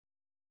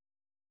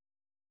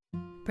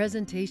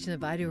Presentation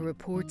of Idaho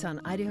Reports on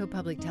Idaho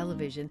Public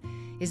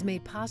Television is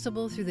made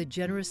possible through the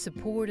generous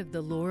support of the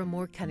Laura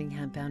Moore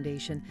Cunningham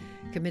Foundation,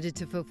 committed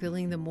to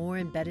fulfilling the Moore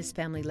and Bettis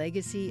family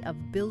legacy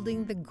of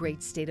building the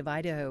great state of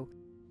Idaho,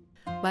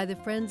 by the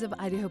Friends of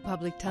Idaho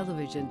Public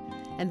Television,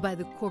 and by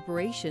the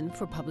Corporation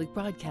for Public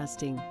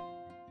Broadcasting.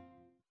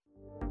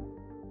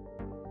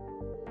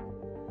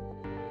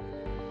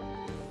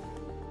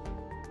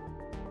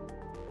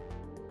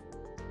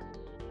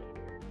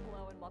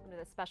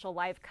 Special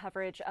live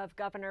coverage of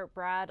Governor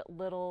Brad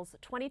Little's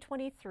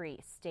 2023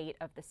 State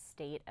of the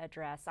State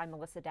address. I'm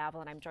Melissa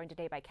Davil, and I'm joined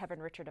today by Kevin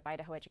Richard of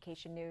Idaho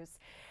Education News,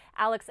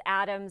 Alex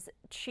Adams,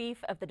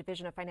 Chief of the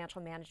Division of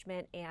Financial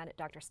Management, and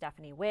Dr.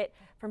 Stephanie Witt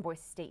from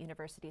Boise State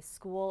University's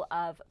School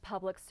of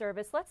Public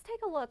Service. Let's take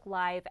a look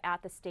live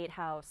at the State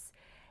House,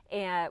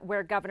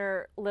 where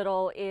Governor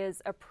Little is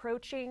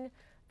approaching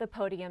the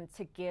podium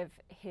to give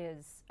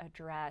his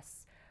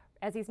address.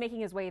 As he's making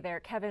his way there,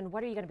 Kevin,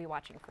 what are you going to be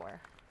watching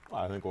for?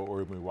 I think what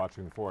we're going to be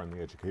watching for on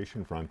the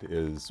education front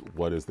is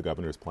what is the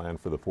governor's plan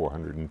for the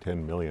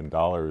 $410 million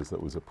that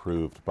was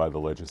approved by the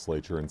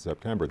legislature in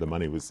September. The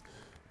money was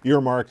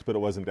earmarked, but it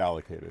wasn't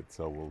allocated,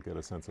 so we'll get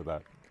a sense of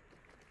that.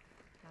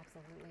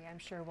 Absolutely. I'm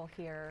sure we'll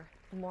hear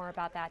more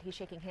about that. He's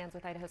shaking hands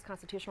with Idaho's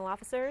constitutional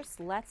officers.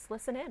 Let's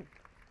listen in.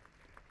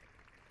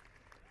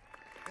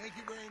 Thank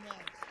you very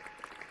much.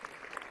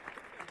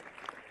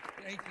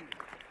 Thank you.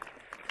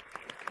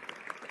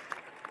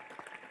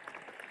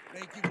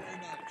 Thank you very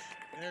much.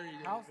 There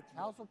you go.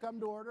 House will come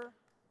to order.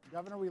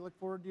 Governor, we look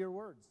forward to your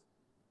words.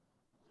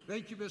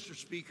 Thank you, Mr.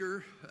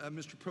 Speaker,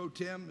 Mr. Pro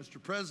Tem,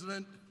 Mr.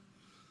 President,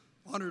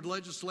 honored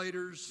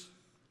legislators,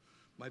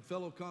 my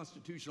fellow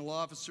constitutional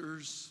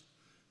officers,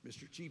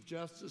 Mr. Chief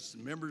Justice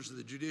and members of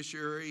the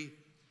judiciary,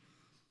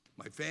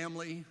 my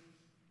family,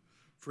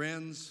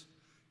 friends,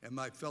 and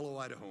my fellow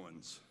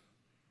Idahoans.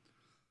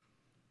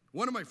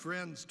 One of my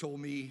friends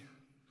told me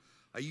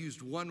I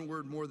used one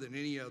word more than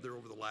any other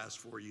over the last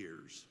 4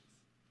 years.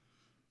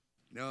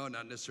 No,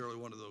 not necessarily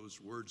one of those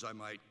words I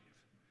might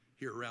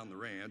hear around the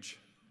ranch.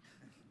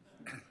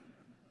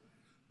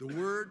 The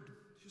word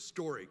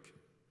historic.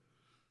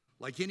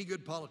 Like any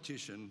good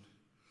politician,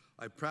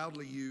 I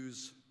proudly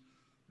use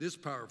this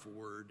powerful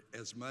word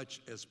as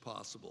much as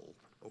possible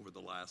over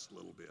the last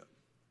little bit.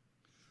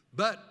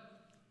 But,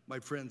 my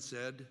friend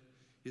said,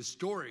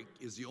 historic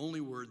is the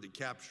only word that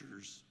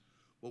captures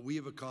what we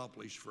have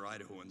accomplished for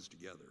Idahoans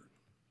together.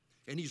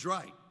 And he's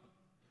right.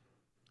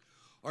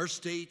 Our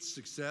state's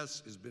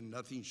success has been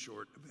nothing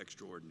short of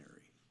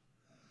extraordinary.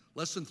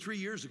 Less than 3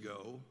 years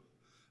ago,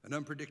 an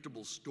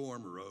unpredictable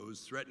storm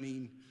arose,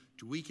 threatening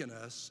to weaken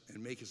us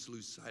and make us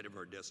lose sight of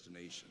our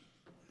destination.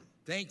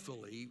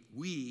 Thankfully,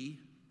 we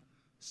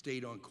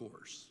stayed on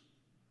course.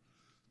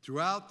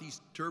 Throughout these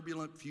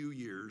turbulent few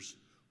years,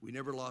 we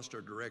never lost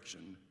our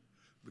direction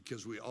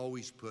because we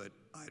always put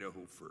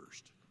Idaho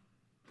first.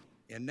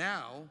 And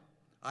now,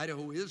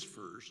 Idaho is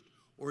first,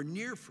 or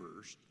near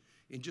first,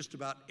 in just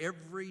about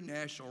every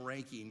national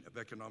ranking of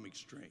economic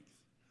strength.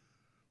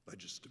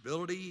 Budget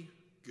stability,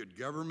 good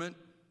government.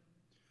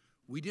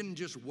 We didn't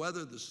just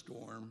weather the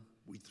storm,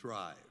 we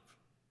thrive.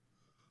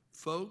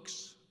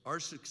 Folks, our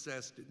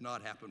success did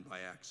not happen by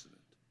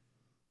accident.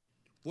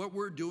 What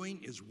we're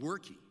doing is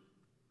working,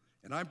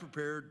 and I'm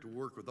prepared to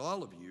work with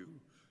all of you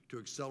to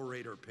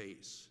accelerate our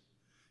pace.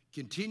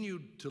 Continue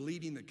to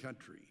leading the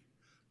country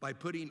by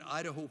putting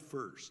Idaho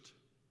first.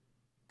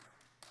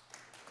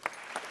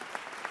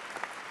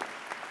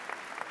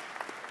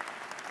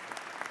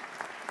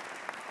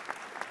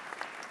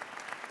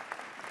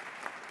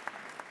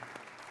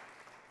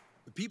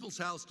 The People's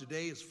House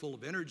today is full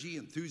of energy,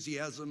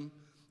 enthusiasm,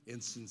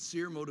 and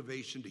sincere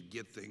motivation to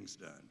get things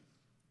done.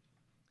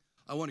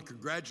 I want to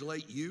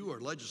congratulate you, our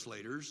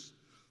legislators,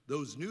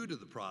 those new to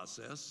the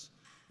process,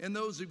 and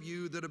those of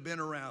you that have been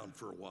around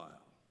for a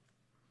while.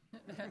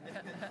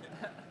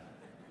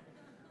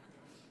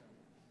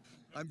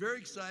 I'm very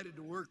excited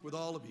to work with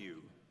all of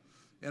you,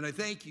 and I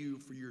thank you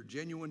for your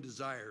genuine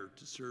desire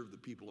to serve the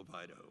people of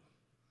Idaho.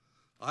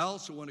 I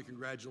also want to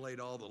congratulate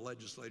all the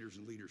legislators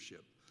and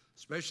leadership,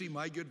 especially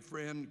my good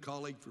friend,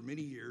 colleague for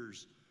many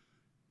years,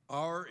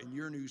 our and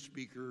your new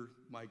Speaker,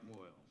 Mike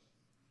Moyle.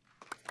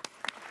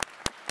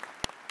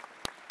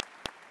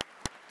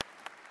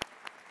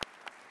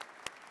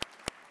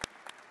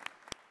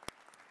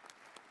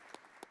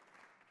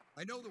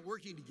 I know that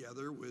working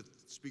together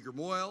with Speaker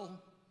Moyle,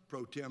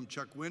 Pro Tem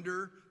Chuck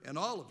Winder, and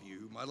all of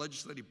you, my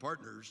legislative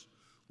partners,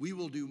 we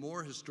will do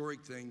more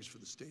historic things for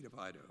the state of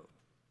Idaho.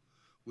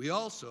 We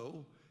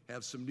also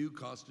have some new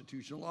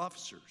constitutional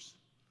officers.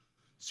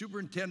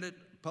 Superintendent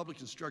of Public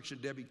Instruction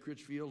Debbie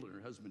Critchfield and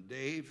her husband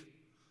Dave,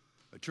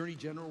 Attorney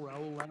General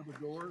Raul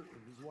Labrador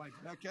and his wife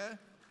Becca,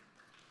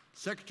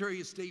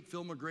 Secretary of State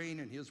Phil McGrain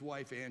and his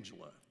wife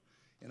Angela,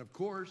 and of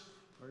course,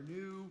 our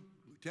new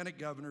Lieutenant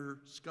Governor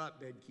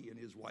Scott Bedke and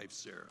his wife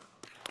Sarah.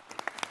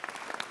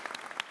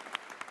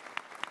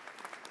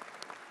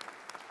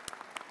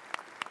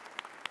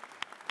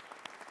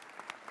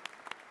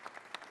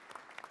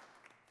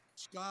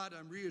 Scott,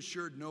 I'm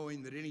reassured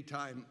knowing that any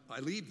time I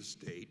leave the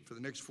state for the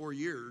next 4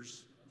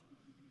 years,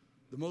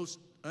 the most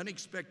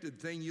unexpected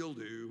thing you'll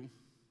do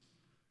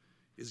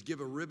is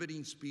give a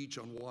riveting speech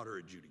on water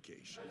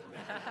adjudication.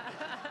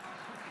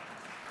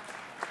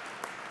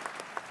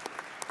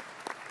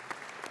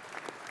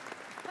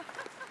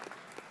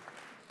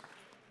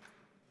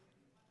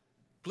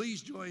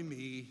 Please join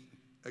me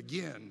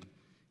again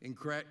in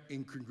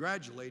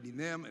congratulating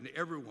them and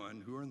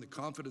everyone who earned the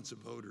confidence of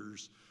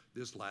voters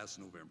this last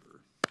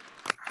November.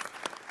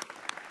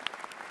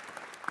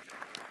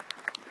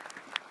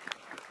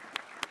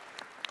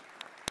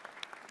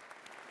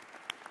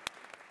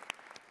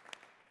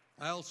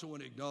 I also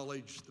want to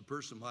acknowledge the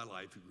person in my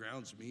life who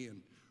grounds me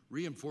and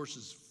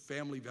reinforces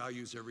family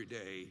values every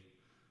day,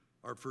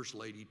 our First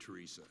Lady,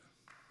 Teresa.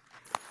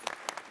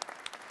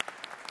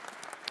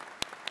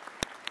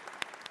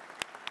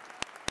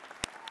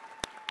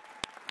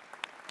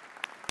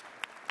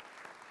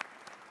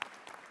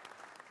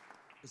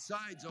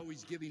 Besides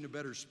always giving a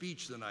better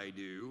speech than I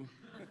do,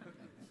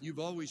 you've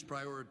always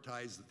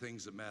prioritized the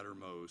things that matter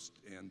most,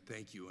 and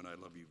thank you, and I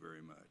love you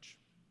very much.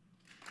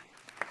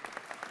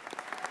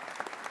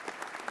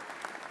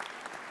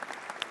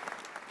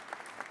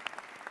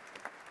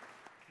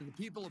 To the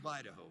people of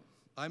Idaho,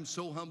 I'm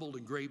so humbled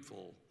and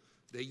grateful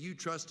that you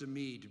trusted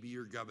me to be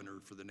your governor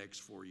for the next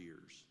 4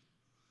 years.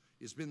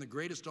 It's been the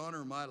greatest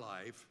honor of my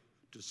life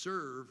to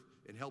serve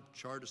and help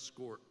chart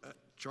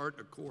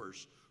a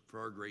course for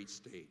our great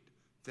state.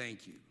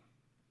 Thank you.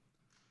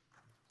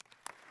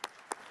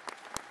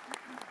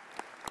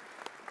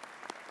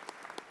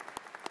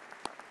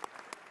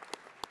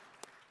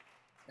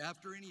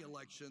 After any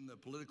election, the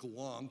political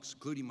wonks,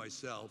 including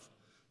myself,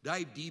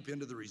 dive deep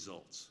into the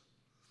results.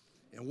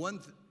 And one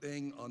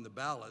thing on the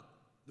ballot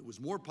that was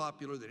more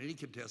popular than any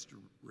contested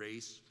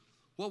race,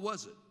 what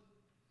was it?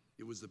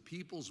 It was the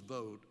people's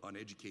vote on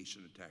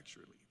education and tax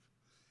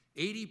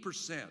relief.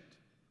 80%,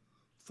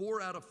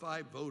 4 out of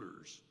 5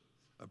 voters,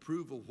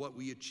 approve of what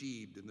we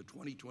achieved in the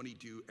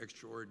 2022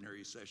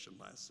 extraordinary session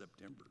last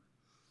September.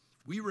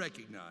 We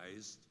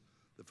recognized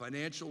the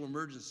financial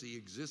emergency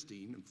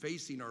existing and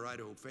facing our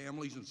Idaho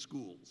families and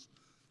schools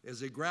as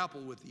they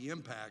grapple with the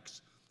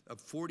impacts of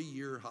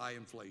 40-year high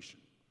inflation.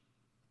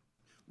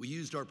 We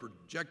used our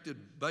projected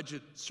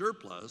budget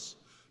surplus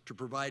to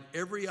provide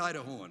every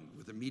Idahoan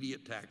with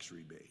immediate tax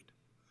rebate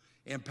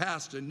and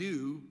passed a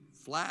new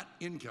flat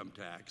income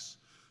tax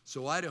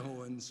so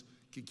Idahoans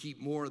could keep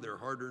more of their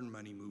hard-earned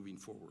money moving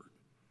forward.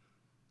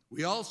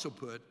 We also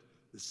put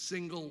the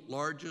single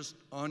largest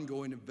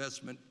ongoing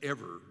investment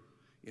ever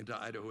into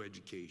Idaho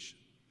education,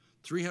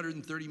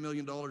 $330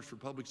 million for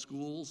public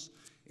schools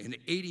and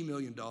 $80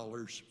 million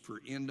for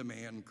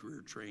in-demand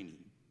career training.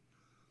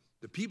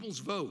 The people's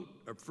vote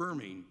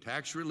affirming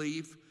tax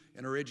relief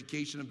and our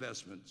education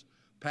investments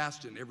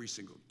passed in every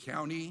single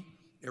county,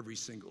 every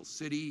single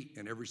city,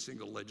 and every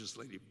single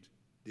legislative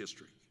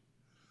district.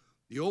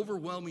 The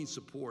overwhelming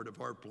support of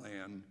our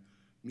plan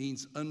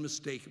means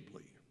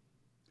unmistakably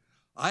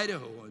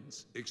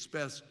Idahoans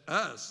expect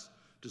us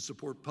to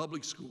support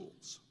public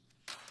schools.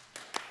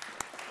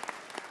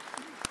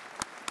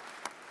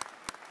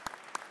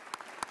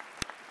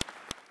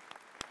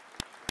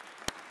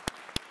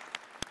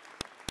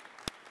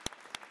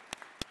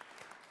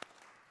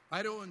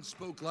 Idahoans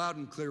spoke loud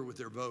and clear with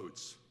their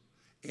votes,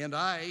 and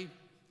I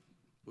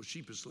will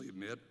sheepishly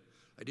admit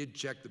I did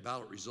check the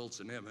ballot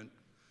results in Emmett.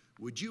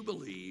 Would you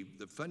believe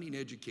that funding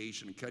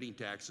education and cutting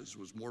taxes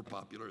was more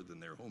popular than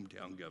their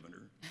hometown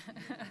governor?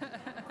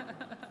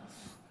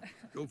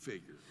 Go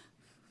figure.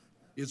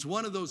 It's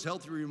one of those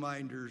healthy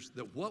reminders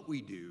that what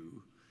we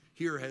do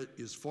here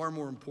is far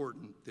more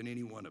important than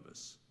any one of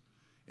us,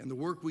 and the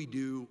work we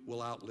do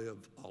will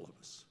outlive all of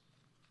us.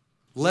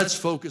 Let's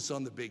focus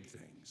on the big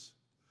things.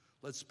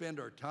 Let's spend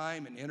our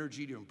time and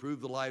energy to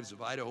improve the lives of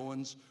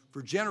Idahoans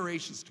for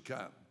generations to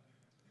come.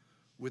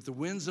 With the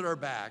winds at our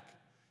back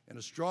and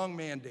a strong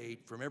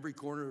mandate from every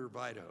corner of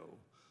Idaho,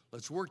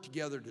 let's work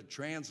together to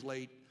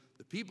translate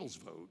the people's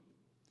vote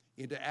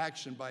into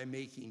action by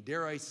making,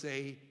 dare I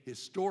say,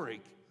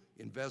 historic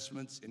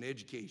investments in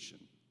education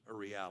a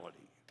reality.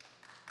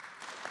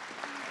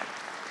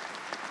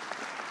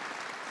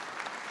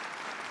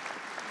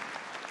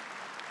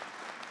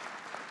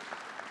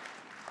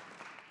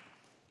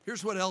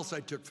 Here's what else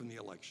I took from the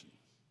election.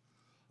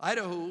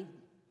 Idahoans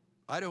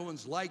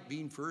like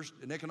being first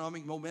in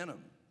economic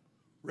momentum,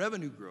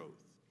 revenue growth,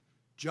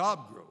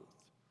 job growth,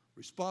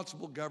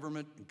 responsible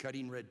government, and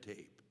cutting red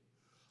tape.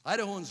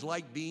 Idahoans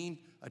like being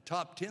a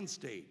top 10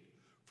 state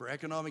for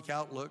economic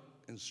outlook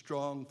and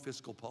strong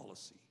fiscal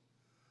policy.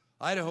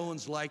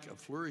 Idahoans like a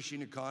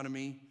flourishing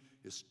economy,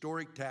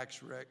 historic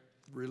tax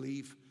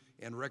relief,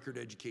 and record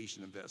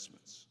education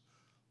investments.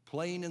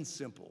 Plain and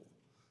simple,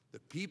 the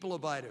people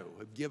of Idaho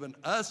have given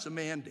us a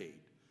mandate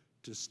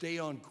to stay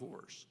on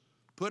course,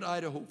 put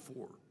Idaho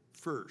forward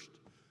first,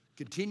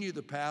 continue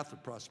the path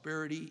of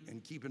prosperity,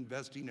 and keep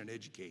investing in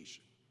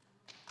education.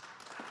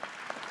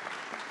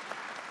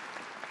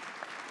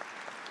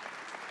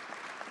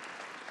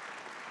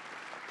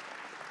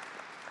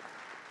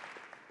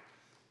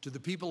 To the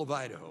people of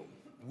Idaho,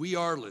 we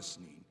are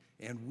listening,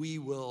 and we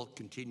will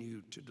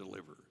continue to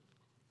deliver.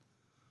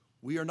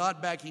 We are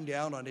not backing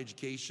down on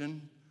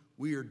education.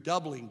 We are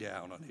doubling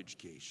down on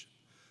education.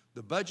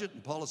 The budget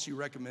and policy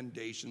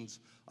recommendations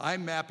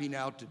I'm mapping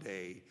out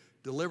today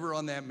deliver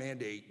on that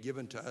mandate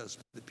given to us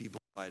by the people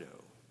of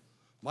Idaho.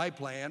 My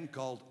plan,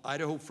 called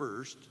Idaho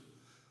First,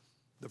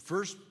 the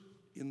first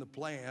in the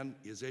plan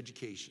is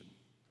education.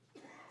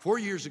 4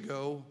 years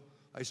ago,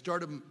 I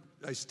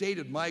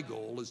stated my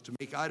goal is to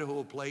make Idaho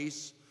a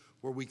place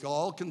where we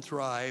all can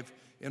thrive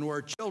and where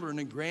our children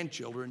and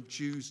grandchildren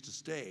choose to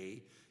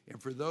stay,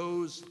 and for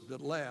those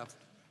that left,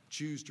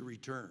 choose to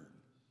return.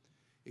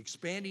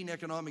 Expanding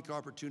economic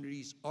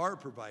opportunities are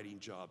providing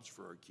jobs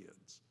for our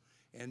kids.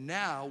 And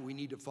now we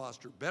need to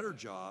foster better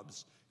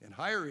jobs and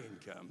higher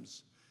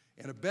incomes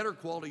and a better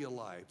quality of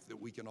life that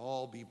we can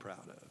all be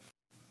proud of.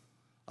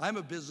 I'm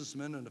a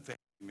businessman and a family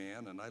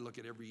man, and I look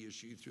at every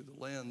issue through the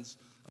lens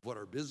of what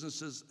our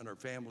businesses and our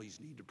families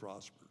need to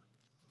prosper.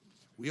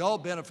 We all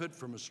benefit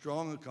from a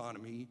strong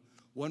economy,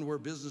 one where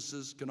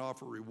businesses can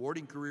offer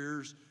rewarding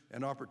careers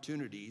and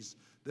opportunities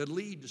that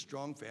lead to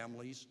strong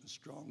families and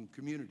strong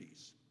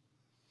communities.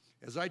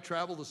 As I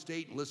travel the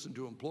state and listen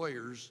to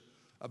employers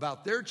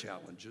about their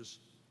challenges,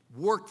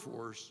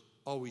 workforce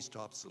always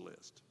tops the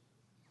list.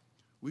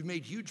 We've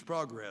made huge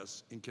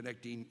progress in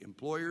connecting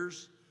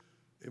employers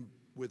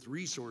with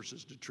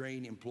resources to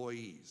train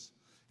employees.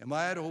 And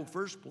my Idaho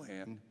First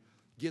plan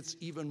gets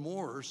even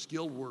more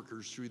skilled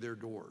workers through their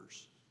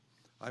doors.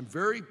 I'm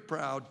very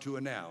proud to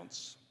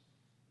announce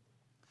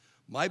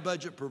my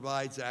budget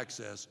provides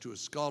access to a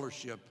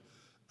scholarship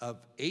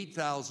of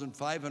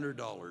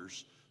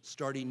 $8,500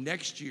 starting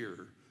next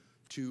year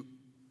to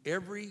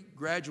every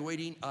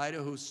graduating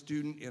Idaho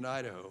student in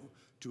Idaho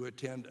to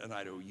attend an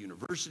Idaho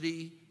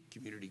university,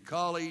 community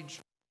college,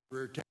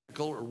 career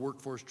technical, or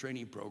workforce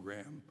training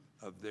program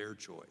of their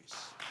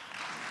choice.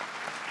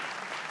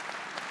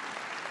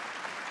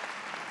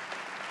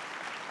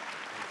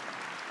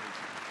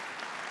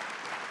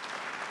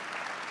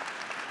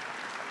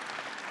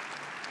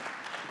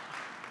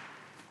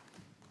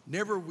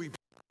 Never have we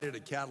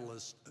provided a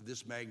catalyst of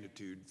this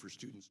magnitude for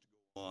students to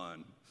go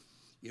on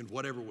in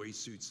whatever way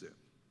suits them.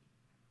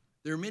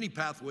 There are many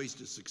pathways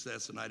to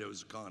success in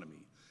Idaho's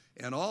economy,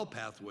 and all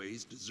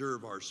pathways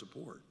deserve our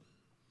support.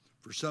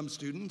 For some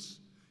students,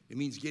 it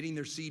means getting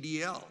their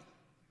CDL,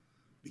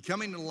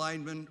 becoming an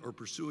lineman, or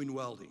pursuing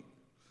welding.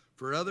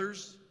 For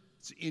others,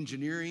 it's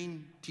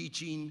engineering,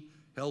 teaching,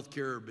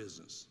 healthcare, or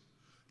business.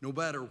 No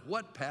matter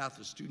what path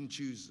a student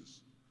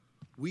chooses,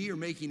 we are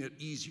making it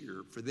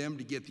easier for them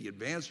to get the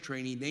advanced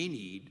training they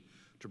need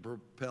to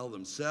propel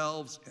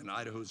themselves and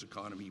Idaho's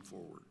economy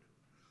forward.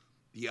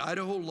 The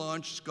Idaho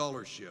Launch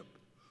Scholarship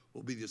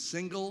will be the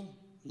single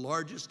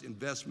largest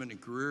investment in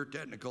career,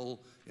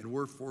 technical, and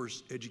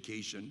workforce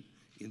education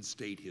in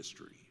state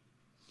history.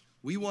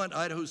 We want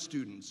Idaho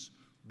students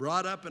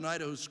brought up in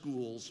Idaho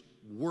schools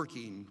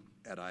working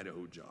at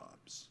Idaho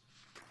jobs.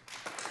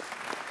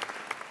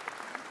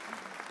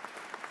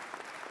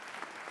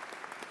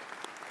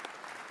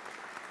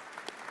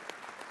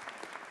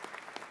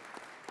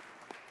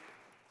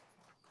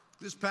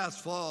 This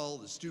past fall,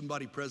 the student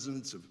body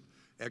presidents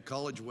at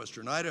College of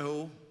Western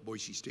Idaho,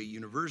 Boise State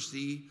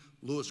University,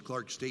 Lewis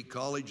Clark State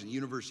College, and the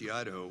University of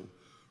Idaho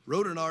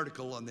wrote an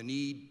article on the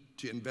need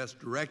to invest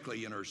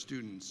directly in our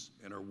students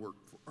and our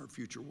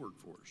future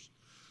workforce.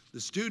 The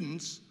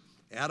students,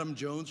 Adam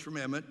Jones from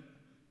Emmett,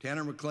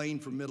 Tanner McLean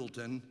from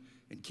Middleton,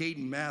 and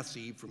Caden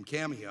Massey from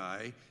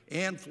Kamihai,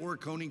 and Flora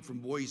Koenig from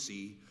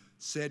Boise,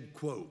 said,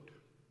 quote,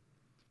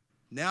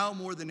 "Now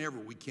more than ever,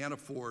 we can't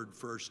afford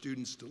for our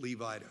students to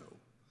leave Idaho.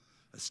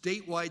 A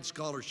statewide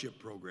scholarship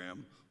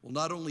program will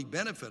not only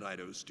benefit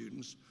Idaho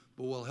students,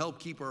 but will help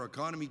keep our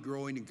economy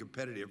growing and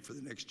competitive for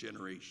the next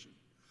generation.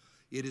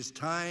 It is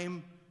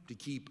time to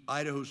keep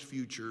Idaho's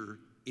future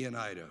in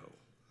Idaho."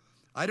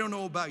 I don't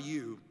know about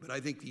you, but I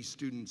think these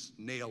students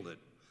nailed it.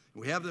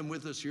 We have them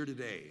with us here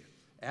today.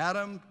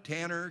 Adam,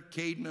 Tanner,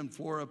 Caden, and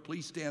Flora,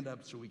 please stand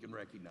up so we can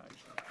recognize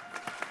them.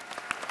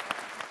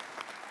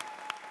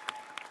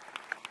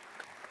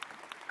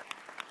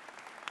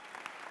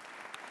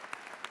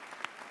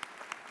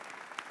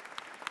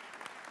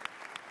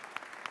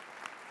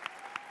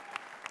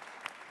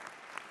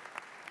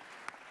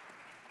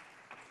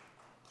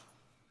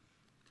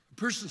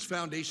 A person's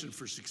foundation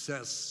for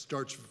success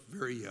starts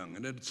very young,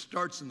 and it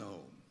starts in the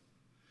home.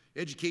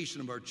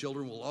 Education of our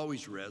children will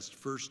always rest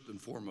first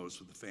and foremost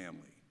with the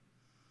family.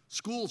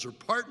 Schools are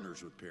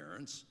partners with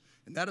parents,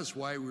 and that is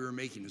why we are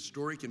making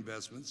historic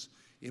investments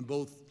in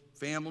both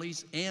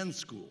families and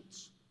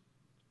schools.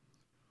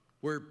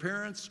 Where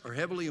parents are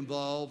heavily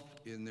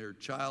involved in their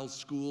child's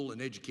school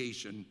and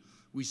education,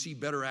 we see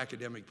better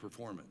academic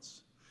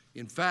performance.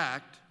 In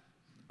fact,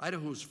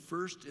 Idaho is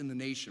first in the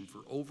nation for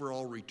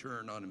overall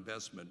return on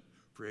investment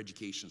for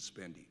education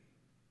spending,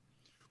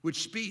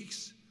 which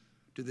speaks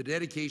to the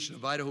dedication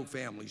of Idaho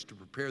families to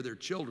prepare their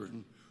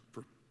children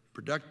for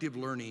productive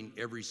learning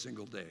every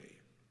single day.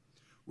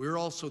 We're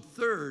also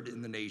third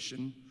in the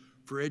nation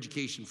for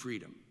education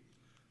freedom.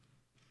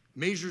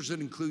 Measures that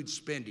include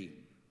spending,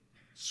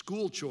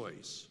 school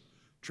choice,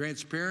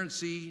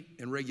 transparency,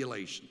 and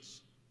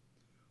regulations.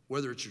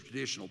 Whether it's a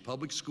traditional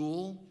public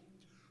school,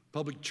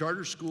 public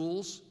charter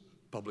schools,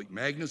 public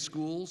magnet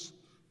schools,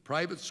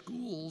 private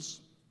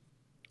schools,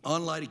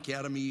 online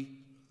academies,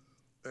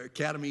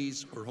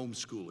 or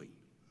homeschooling.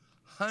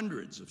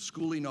 Hundreds of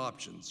schooling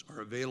options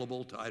are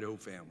available to Idaho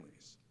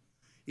families.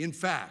 In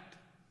fact,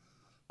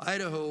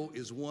 Idaho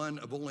is one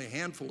of only a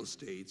handful of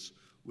states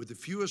with the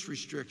fewest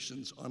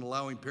restrictions on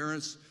allowing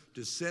parents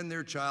to send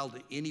their child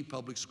to any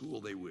public school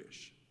they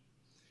wish.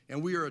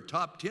 And we are a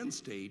top 10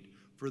 state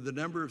for the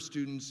number of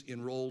students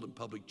enrolled in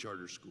public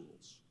charter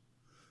schools.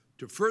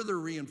 To further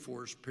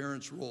reinforce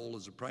parents' role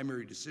as the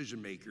primary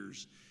decision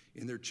makers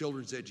in their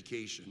children's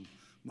education,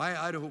 my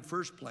Idaho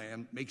First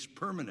plan makes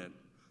permanent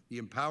the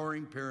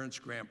Empowering Parents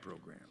Grant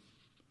Program.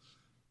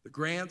 The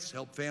grants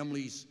help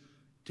families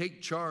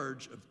take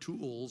charge of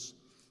tools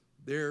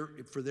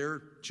for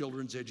their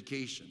children's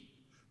education.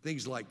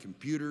 Things like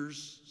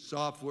computers,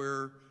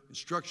 software,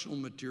 instructional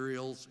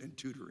materials, and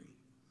tutoring.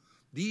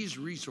 These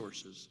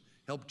resources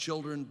help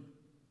children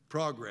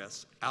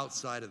progress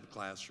outside of the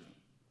classroom.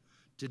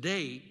 To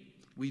date,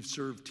 we've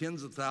served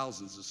tens of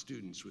thousands of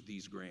students with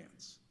these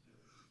grants.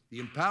 The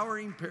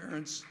Empowering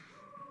Parents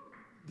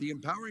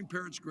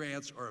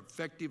grants are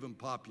effective and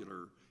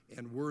popular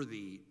and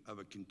worthy of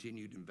a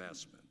continued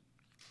investment.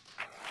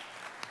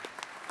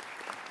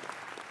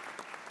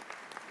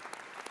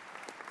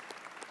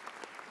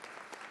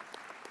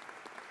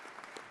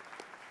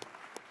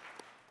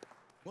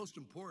 Most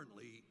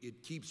importantly,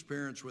 it keeps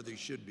parents where they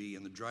should be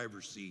in the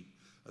driver's seat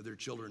of their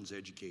children's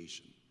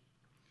education.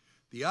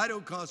 The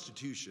Idaho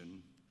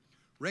Constitution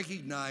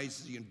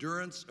recognizes the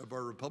endurance of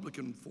our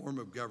Republican form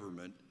of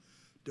government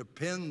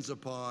depends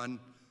upon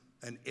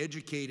an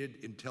educated,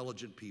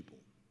 intelligent people.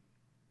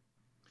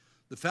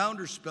 The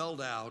founders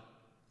spelled out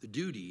the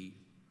duty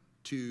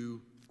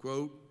to,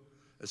 quote,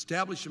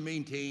 establish and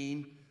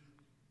maintain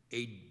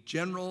a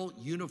general,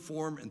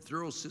 uniform, and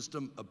thorough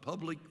system of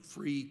public,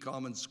 free,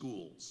 common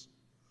schools.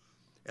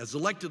 As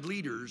elected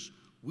leaders,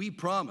 we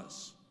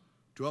promise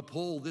to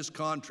uphold this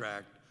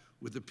contract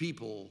with the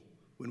people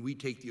when we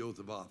take the oath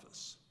of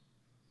office.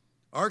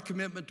 Our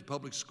commitment to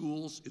public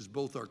schools is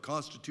both our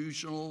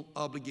constitutional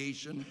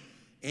obligation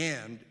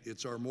and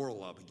it's our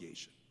moral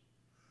obligation.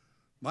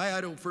 My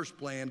Idaho First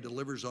plan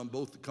delivers on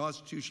both the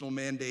constitutional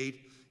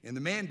mandate and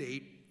the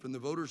mandate from the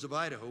voters of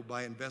Idaho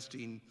by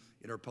investing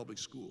in our public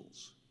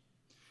schools.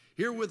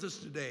 Here with us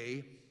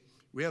today,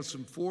 we have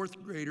some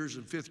fourth graders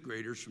and fifth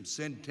graders from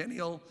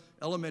Centennial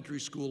Elementary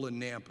School in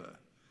Nampa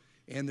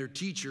and their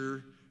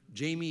teacher,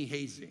 Jamie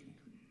Hazing.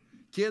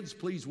 Kids,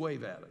 please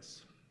wave at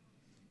us.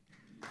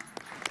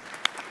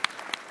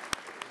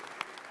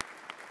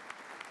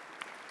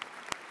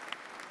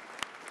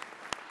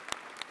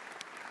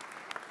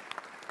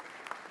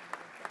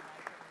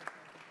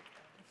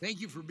 Thank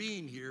you for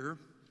being here.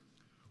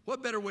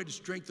 What better way to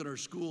strengthen our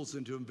schools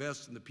than to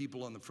invest in the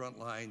people on the front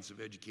lines of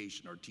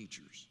education, our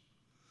teachers?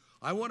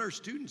 I want our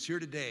students here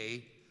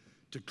today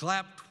to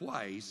clap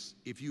twice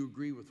if you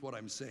agree with what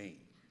I'm saying.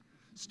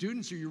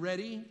 Students, are you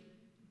ready?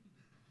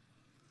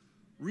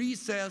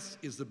 Recess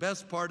is the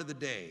best part of the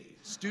day.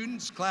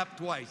 Students, clap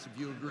twice if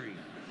you agree.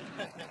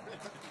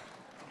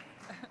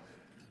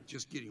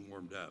 Just getting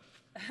warmed up.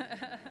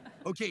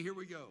 Okay, here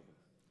we go.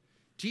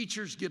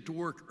 Teachers get to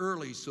work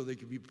early so they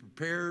can be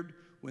prepared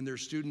when their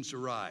students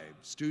arrive.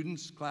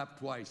 Students, clap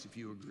twice if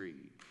you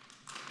agree.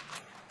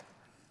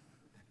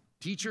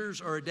 Teachers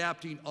are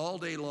adapting all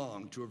day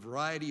long to a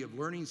variety of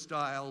learning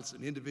styles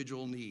and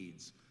individual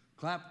needs.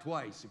 Clap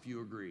twice if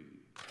you agree.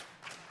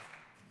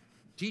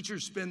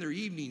 Teachers spend their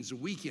evenings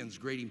and weekends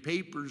grading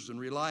papers and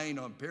relying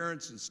on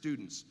parents and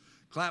students.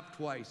 Clap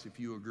twice if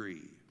you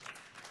agree.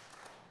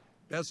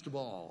 Best of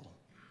all,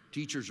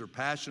 teachers are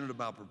passionate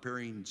about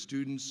preparing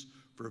students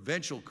for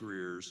eventual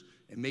careers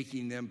and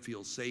making them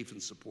feel safe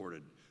and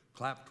supported.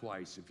 Clap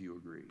twice if you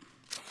agree.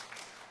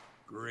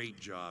 Great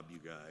job, you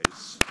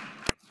guys.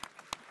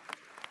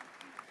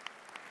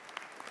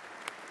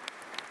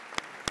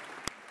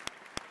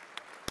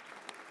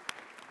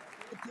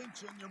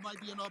 Attention, there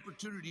might be an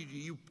opportunity to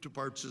you to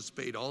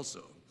participate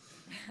also.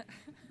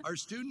 Our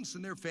students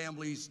and their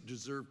families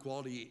deserve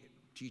quality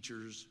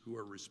teachers who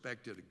are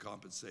respected and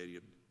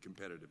compensated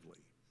competitively.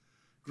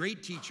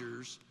 Great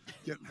teachers,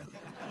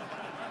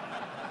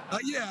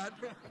 not yet.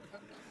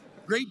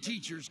 Great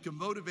teachers can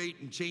motivate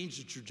and change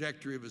the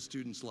trajectory of a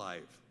student's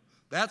life.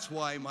 That's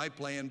why my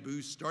plan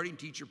boosts starting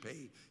teacher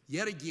pay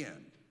yet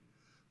again,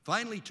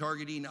 finally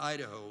targeting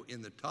Idaho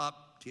in the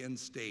top 10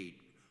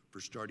 state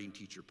for starting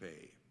teacher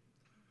pay.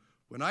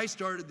 When I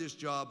started this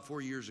job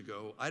 4 years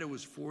ago, Idaho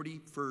was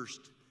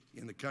 41st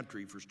in the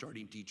country for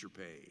starting teacher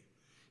pay.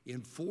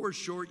 In 4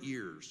 short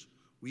years,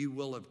 we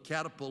will have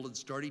catapulted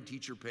starting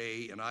teacher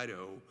pay in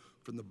Idaho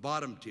from the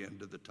bottom 10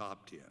 to the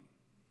top 10.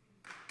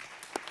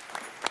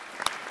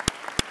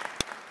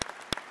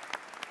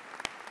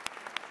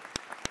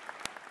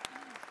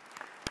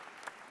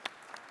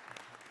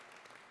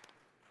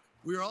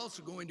 We are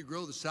also going to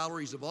grow the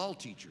salaries of all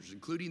teachers,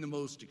 including the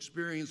most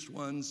experienced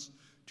ones,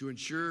 to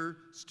ensure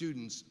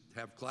students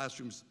have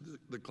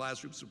the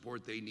classroom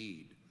support they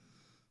need.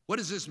 What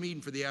does this mean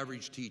for the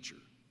average teacher?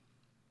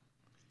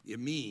 It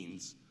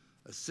means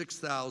a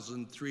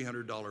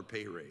 $6,300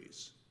 pay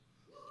raise.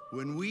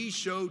 When we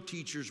show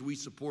teachers we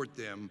support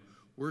them,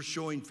 we're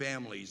showing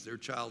families their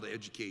child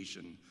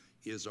education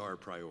is our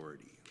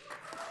priority.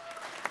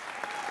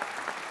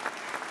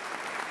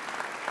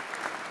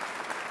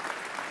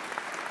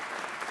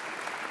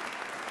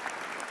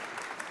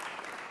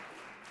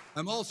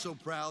 I'm also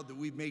proud that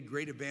we've made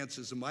great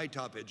advances in my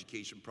top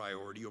education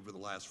priority over the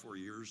last 4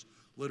 years,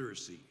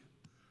 literacy.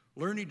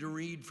 Learning to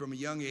read from a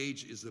young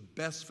age is the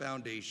best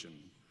foundation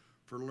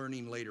for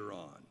learning later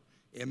on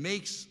and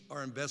makes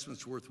our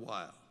investments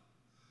worthwhile.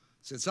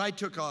 Since I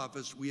took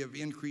office, we have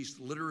increased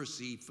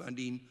literacy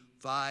funding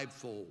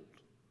 5-fold.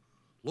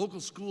 Local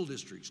school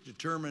districts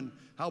determine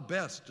how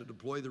best to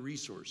deploy the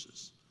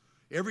resources.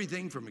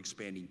 Everything from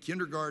expanding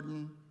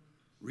kindergarten,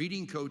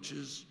 reading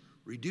coaches,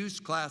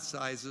 reduced class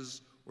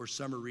sizes, or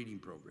summer reading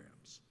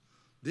programs.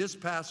 This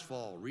past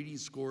fall, reading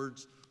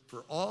scores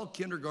for all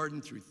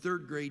kindergarten through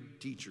 3rd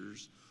grade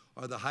teachers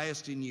are the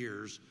highest in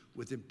years,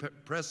 with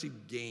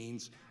impressive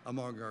gains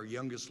among our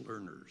youngest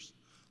learners.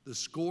 The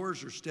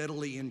scores are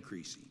steadily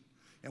increasing,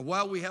 and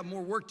while we have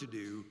more work to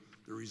do,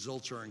 the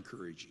results are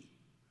encouraging.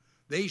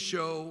 They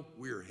show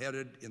we are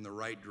headed in the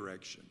right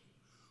direction.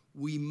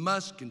 We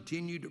must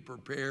continue to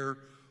prepare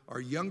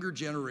our younger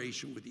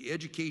generation with the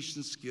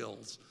education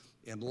skills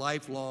and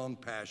lifelong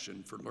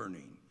passion for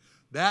learning.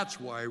 That's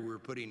why we're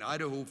putting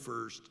Idaho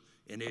first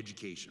and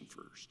education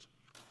first.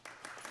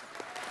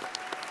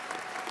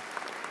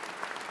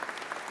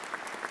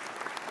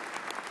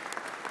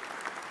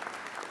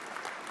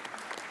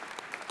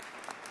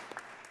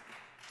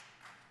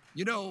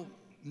 You know,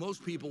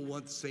 most people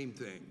want the same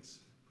things: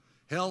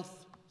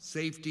 health,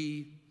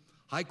 safety,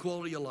 high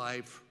quality of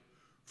life,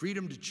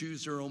 freedom to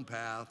choose their own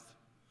path,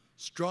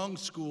 strong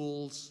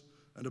schools,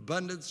 an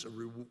abundance of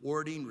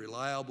rewarding,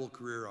 reliable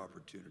career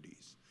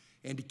opportunities,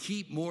 and to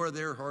keep more of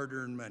their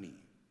hard-earned money.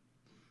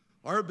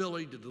 Our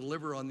ability to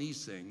deliver on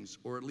these things,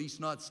 or at least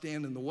not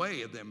stand in the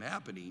way of them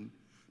happening,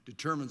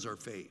 determines our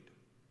fate.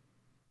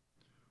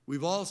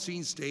 We've all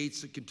seen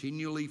states that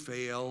continually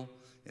fail,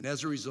 and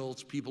as a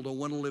result, people don't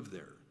want to live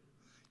there.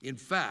 In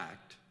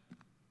fact,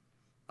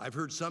 I've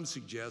heard some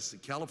suggest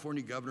that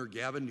California Governor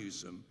Gavin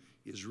Newsom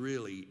is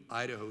really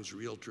Idaho's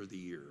Realtor of the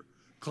Year.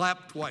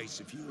 Clap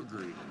twice if you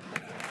agree.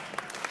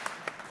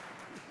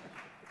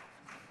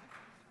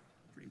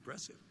 Pretty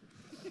impressive.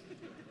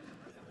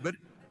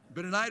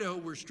 But in Idaho,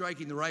 we're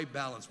striking the right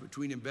balance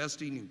between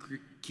investing in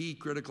key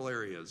critical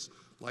areas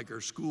like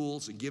our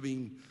schools and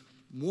giving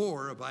back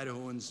more of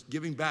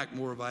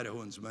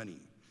Idahoans'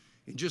 money.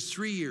 In just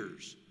 3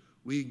 years,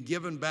 we've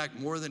given back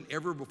more than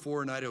ever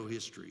before in Idaho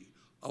history,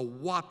 a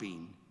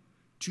whopping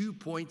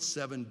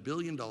 $2.7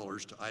 billion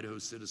to Idaho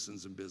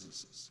citizens and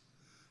businesses.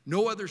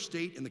 No other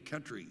state in the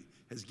country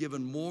has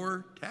given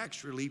more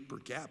tax relief per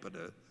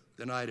capita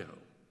than Idaho.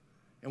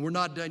 And we're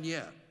not done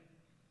yet.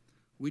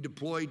 We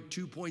deployed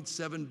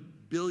 $2.7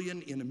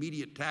 billion in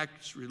immediate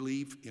tax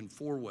relief in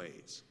 4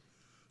 ways: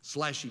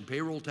 slashing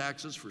payroll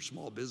taxes for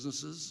small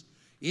businesses,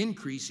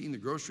 increasing the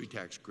grocery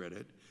tax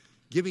credit,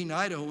 giving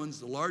Idahoans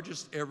the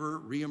largest ever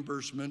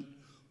reimbursement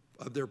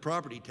of their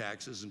property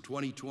taxes in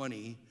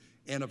 2020,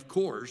 and of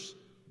course,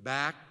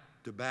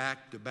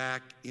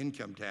 back-to-back-to-back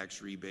income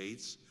tax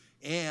rebates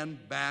and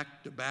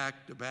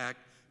back-to-back-to-back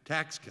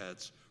tax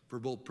cuts for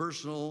both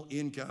personal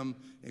income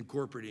and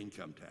corporate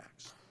income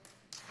tax.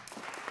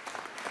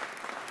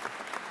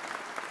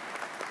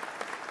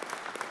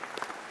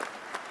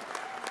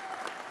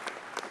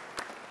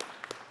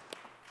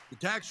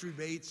 The tax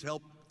rebates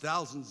help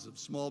thousands of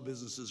small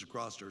businesses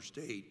across our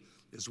state,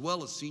 as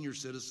well as senior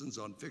citizens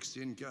on fixed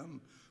income,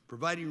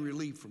 providing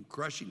relief from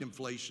crushing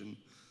inflation,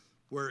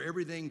 where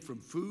everything from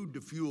food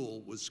to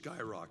fuel was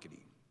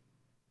skyrocketing.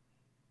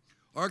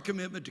 Our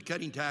commitment to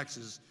cutting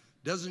taxes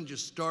doesn't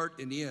just start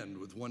and end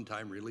with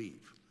one-time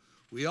relief.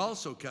 We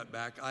also cut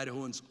back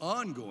Idahoans'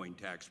 ongoing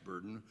tax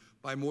burden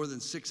by more than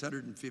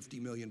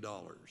 $650 million.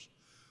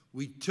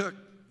 We took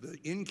the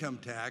income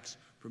tax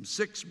from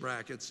 6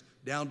 brackets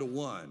down to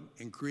 1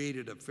 and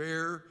created a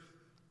fair,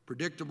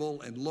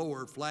 predictable, and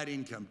lower flat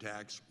income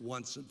tax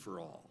once and for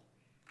all.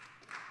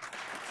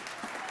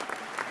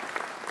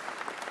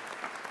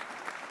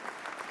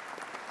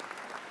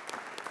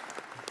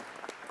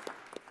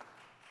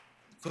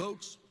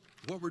 Folks,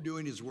 what we're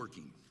doing is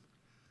working.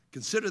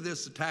 Consider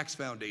this: the Tax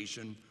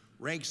Foundation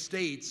ranks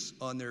states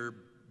on their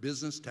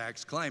business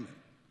tax climate.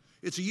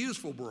 It's a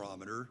useful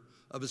barometer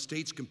of a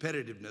state's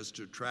competitiveness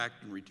to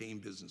attract and retain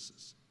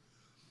businesses.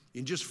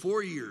 In just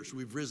 4 years,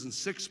 we've risen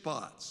 6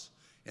 spots,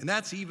 and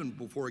that's even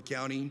before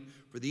accounting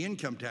for the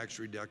income tax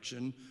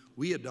reduction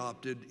we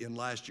adopted in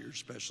last year's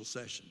special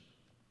session.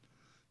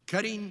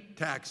 Cutting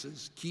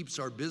taxes keeps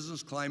our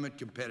business climate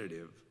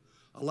competitive,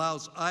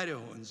 allows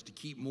Idahoans to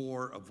keep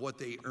more of what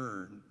they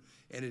earn,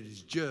 and it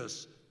is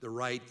just the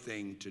right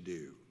thing to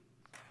do.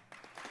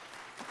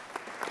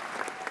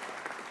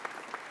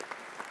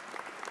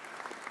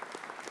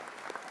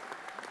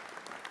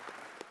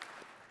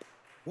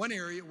 One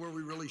area where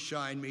we really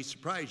shine may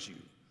surprise you.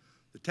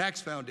 The Tax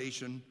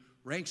Foundation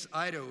ranks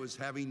Idaho as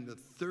having the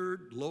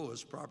third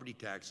lowest property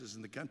taxes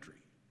in the country.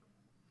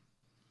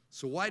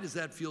 So why does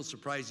that feel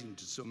surprising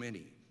to so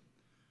many?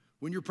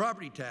 When your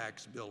property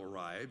tax bill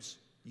arrives,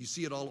 you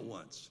see it all at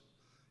once.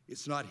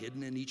 It's not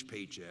hidden in each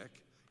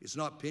paycheck. It's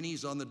not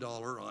pennies on the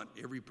dollar on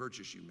every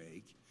purchase you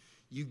make.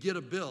 You get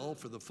a bill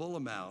for the full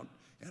amount,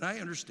 and I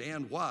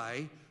understand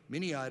why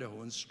many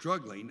Idahoans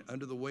struggling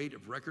under the weight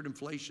of record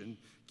inflation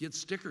get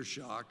sticker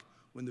shock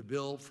when the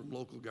bill from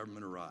local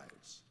government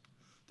arrives.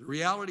 The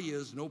reality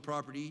is no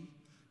property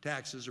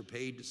taxes are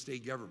paid to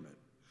state government.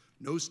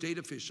 No state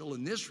official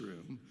in this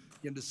room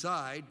can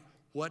decide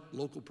what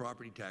local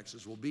property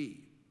taxes will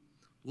be.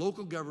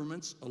 Local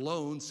governments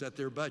alone set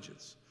their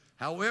budgets.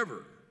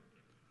 However,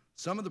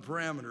 some of the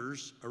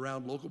parameters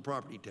around local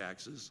property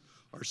taxes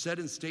are set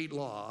in state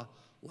law,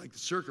 like the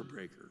circuit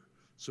breaker.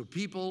 So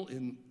people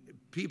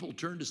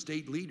turn to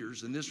state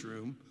leaders in this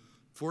room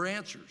for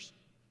answers.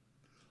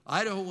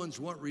 Idahoans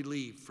want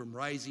relief from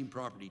rising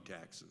property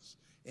taxes,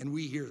 and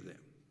we hear them.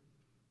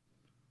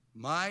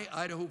 My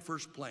Idaho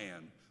First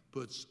plan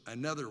puts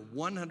another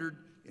 $120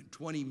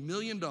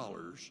 million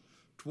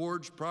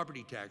towards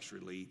property tax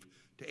relief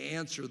to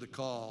answer the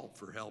call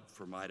for help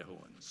from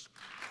Idahoans.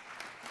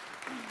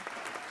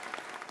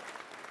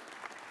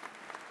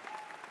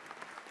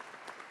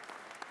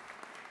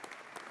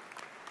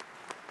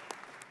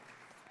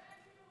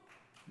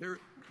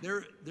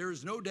 There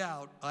is no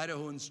doubt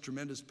Idaho's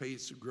tremendous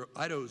pace of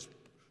growth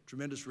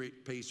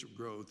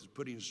is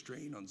putting a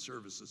strain on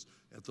services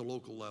at the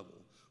local level,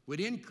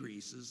 which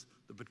increases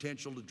the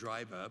potential to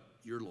drive up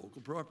your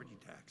local property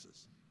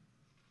taxes.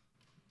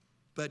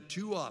 But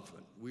too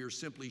often, we are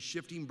simply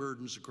shifting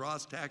burdens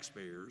across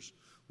taxpayers.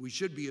 We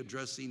should be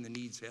addressing the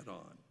needs head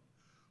on.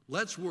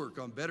 Let's work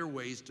on better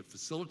ways to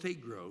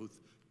facilitate growth,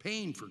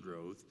 paying for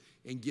growth,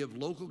 and give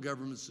local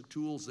governments the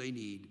tools they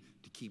need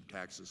to keep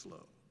taxes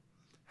low.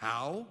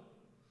 How?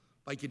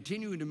 By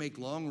continuing to make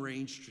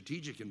long-range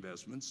strategic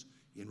investments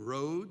in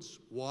roads,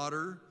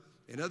 water,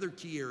 and other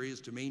key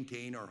areas to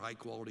maintain our high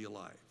quality of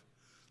life.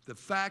 The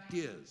fact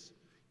is,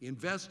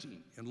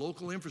 investing in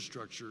local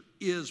infrastructure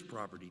is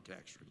property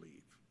tax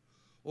relief.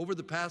 Over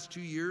the past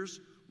 2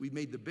 years, we've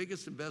made the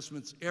biggest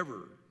investments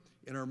ever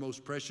in our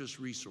most precious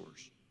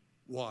resource,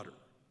 water.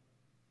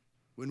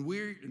 When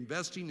we're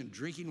investing in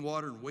drinking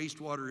water and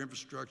wastewater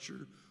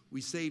infrastructure,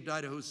 we saved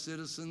Idaho's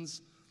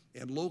citizens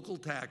and local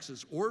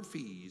taxes or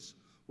fees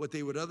what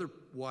they would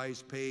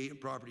otherwise pay in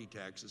property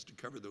taxes to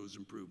cover those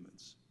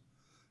improvements.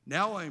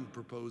 Now I'm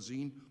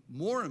proposing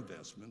more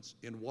investments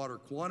in water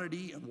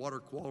quantity and water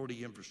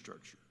quality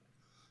infrastructure,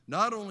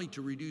 not only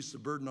to reduce the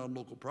burden on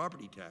local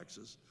property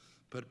taxes,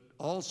 but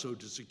also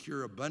to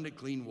secure abundant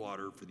clean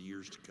water for the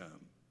years to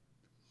come.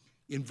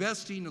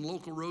 Investing in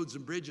local roads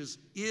and bridges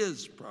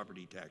is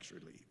property tax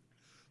relief.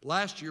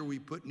 Last year, we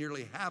put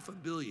nearly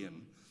 $500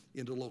 million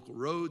into local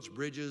roads,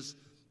 bridges,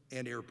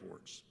 and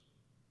airports.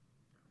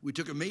 We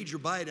took a major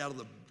bite out of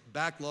the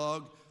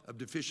backlog of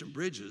deficient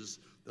bridges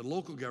that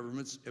local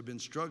governments have been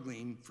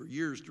struggling for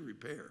years to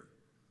repair.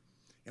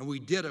 And we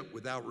did it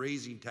without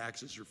raising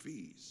taxes or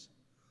fees.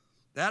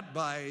 That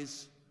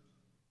buys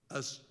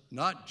us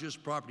not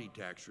just property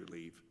tax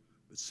relief,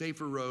 but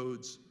safer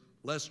roads,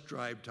 less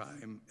drive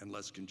time, and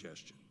less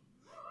congestion.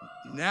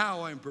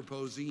 Now I'm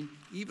proposing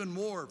even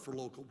more for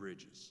local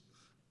bridges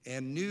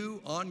and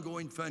new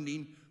ongoing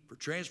funding for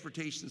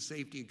transportation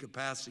safety and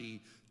capacity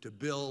to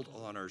build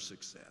on our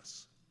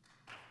success.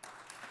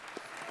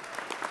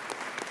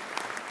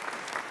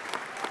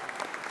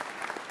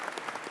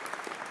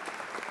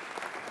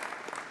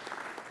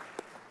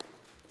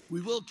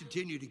 We will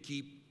continue to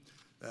keep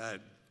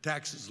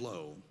taxes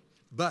low,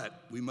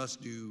 but we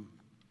must do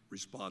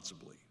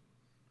responsibly.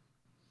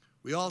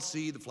 We all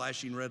see the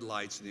flashing red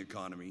lights in the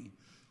economy.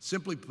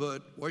 Simply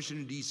put,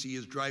 Washington, D.C.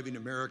 is driving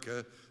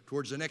America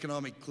towards an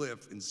economic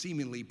cliff and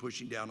seemingly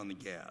pushing down on the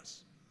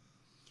gas.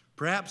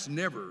 Perhaps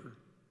never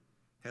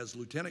has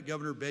Lieutenant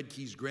Governor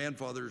Bedke's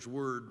grandfather's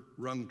word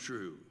rung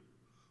true.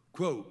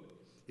 Quote,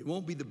 "It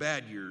won't be the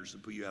bad years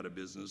that put you out of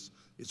business.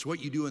 It's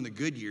what you do in the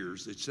good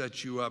years that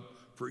sets you up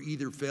for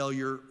either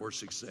failure or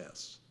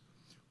success."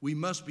 We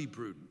must be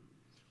prudent.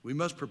 We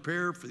must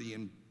prepare for the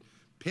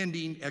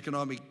impending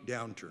economic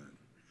downturn.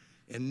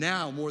 And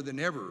now, more than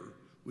ever,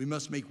 we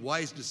must make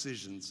wise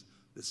decisions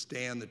that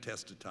stand the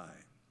test of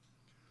time.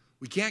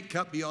 We can't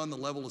cut beyond the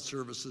level of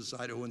services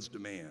Idahoans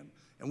demand,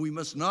 and we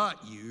must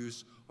not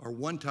use our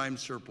one-time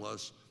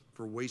surplus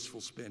for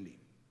wasteful spending.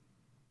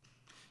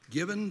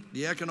 Given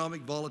the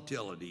economic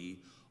volatility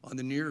on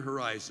the near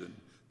horizon,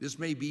 this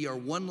may be our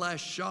one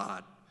last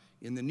shot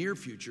in the near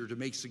future to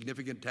make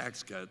significant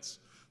tax cuts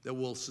that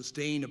will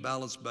sustain a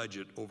balanced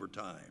budget over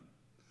time.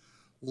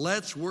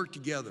 Let's work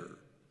together,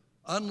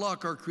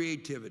 unlock our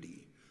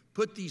creativity,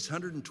 put these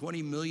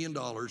 $120 million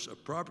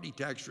of property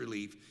tax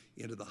relief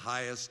into the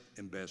highest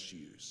and best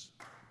use.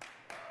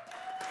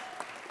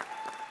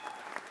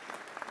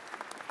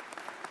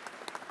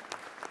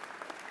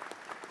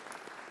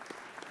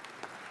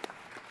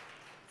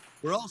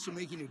 We're also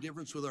making a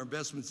difference with our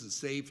investments in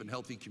safe and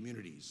healthy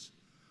communities.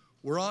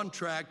 We're on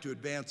track to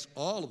advance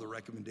all of the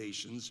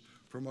recommendations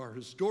from our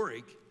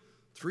historic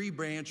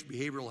 3-branch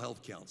Behavioral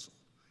Health Council.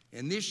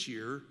 And this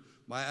year,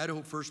 my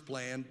Idaho First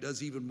plan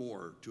does even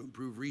more to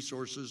improve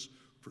resources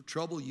for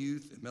troubled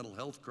youth and mental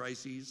health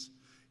crises.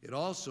 It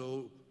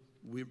also,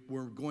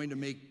 we're going to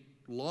make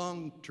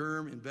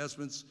long-term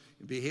investments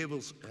in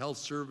behavioral health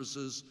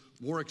services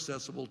more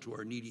accessible to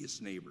our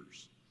neediest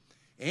neighbors,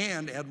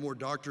 and add more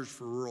doctors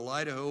for rural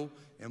Idaho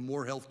and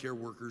more healthcare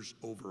workers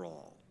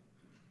overall.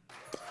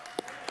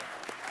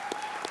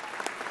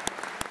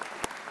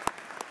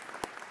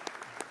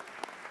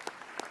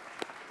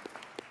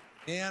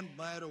 And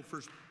my Idaho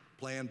First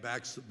plan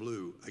backs the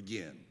blue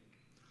again,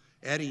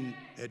 adding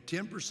a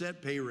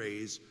 10% pay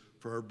raise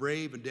for our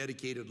brave and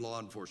dedicated law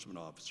enforcement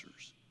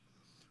officers.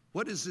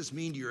 What does this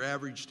mean to your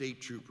average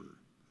state trooper?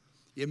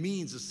 It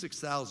means a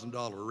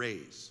 $6,000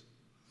 raise.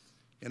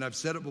 And I've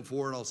said it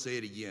before and I'll say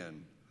it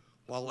again.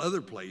 While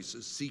other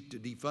places seek to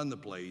defund the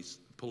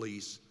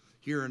police,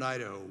 here in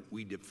Idaho,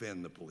 we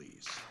defend the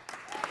police.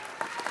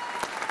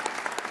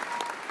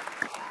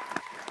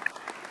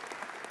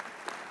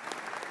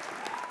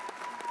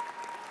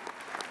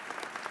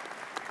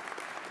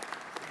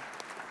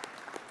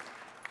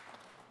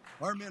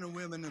 Our men and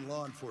women in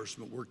law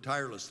enforcement work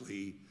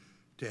tirelessly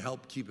to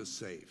help keep us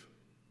safe,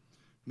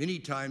 many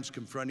times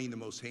confronting the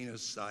most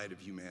heinous side of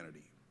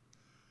humanity.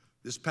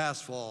 This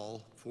past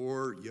fall,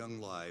 4 young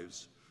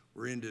lives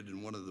were ended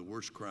in one of the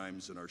worst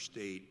crimes in our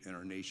state and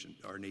our nation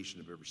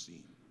have ever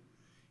seen.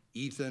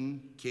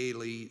 Ethan,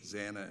 Kaylee,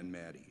 Xana, and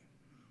Maddie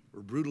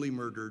were brutally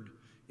murdered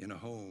in a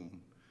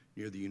home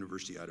near the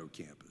University of Idaho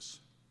campus.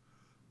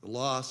 The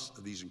loss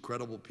of these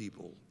incredible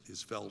people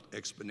is felt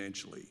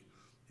exponentially,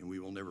 and we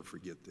will never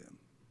forget them.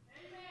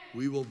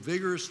 We will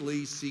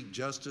vigorously seek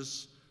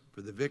justice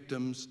for the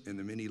victims and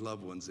the many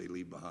loved ones they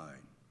leave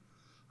behind.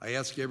 I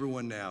ask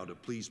everyone now to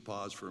please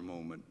pause for a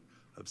moment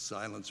of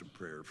silence and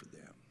prayer for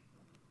them.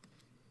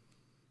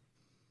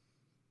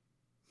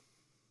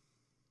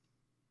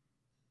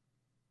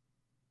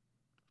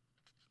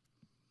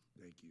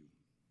 Thank you.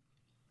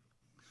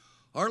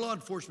 Our law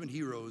enforcement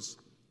heroes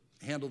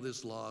handle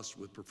this loss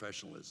with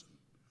professionalism,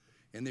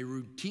 and they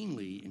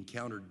routinely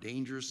encounter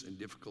dangerous and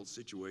difficult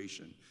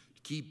situations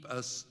to keep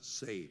us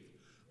safe,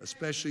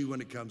 especially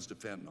when it comes to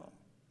fentanyl.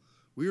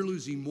 We are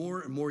losing more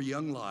and more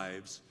young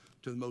lives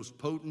to the most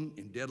potent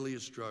and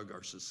deadliest drug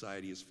our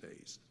society has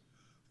faced,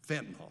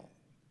 fentanyl.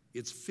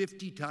 It's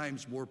 50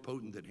 times more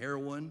potent than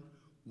heroin,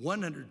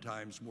 100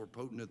 times more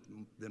potent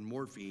than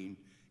morphine,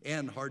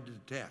 and hard to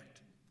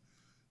detect.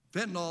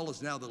 Fentanyl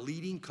is now the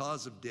leading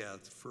cause of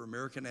death for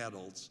American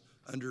adults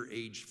under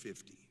age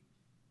 50.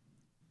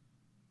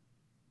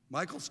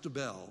 Michael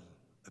Stabell,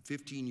 a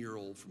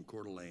 15-year-old from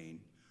Coeur d'Alene,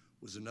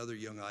 was another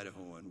young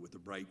Idahoan with a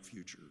bright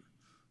future,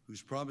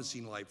 whose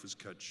promising life was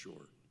cut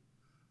short.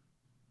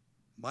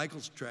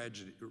 Michael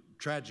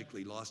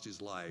tragically lost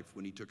his life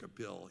when he took a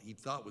pill he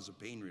thought was a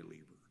pain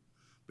reliever,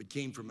 but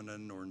came from an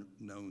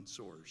unknown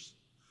source.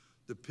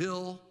 The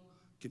pill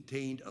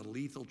contained a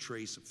lethal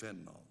trace of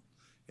fentanyl,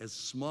 as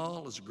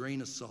small as a grain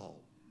of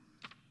salt,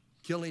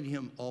 killing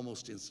him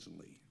almost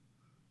instantly.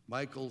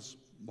 Michael's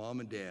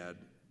mom and dad,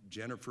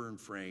 Jennifer and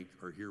Frank,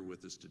 are here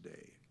with us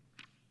today.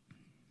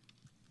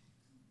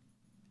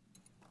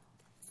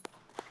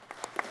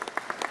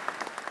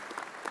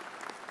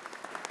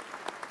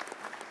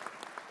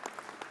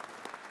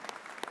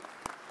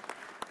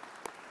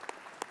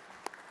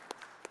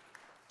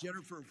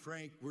 Jennifer and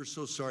Frank, we're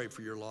so sorry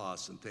for your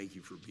loss, and thank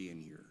you for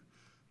being here.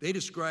 They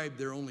described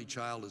their only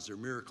child as their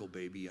miracle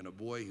baby and a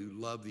boy who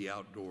loved the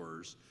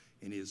outdoors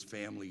and his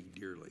family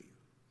dearly.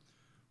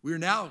 We are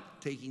now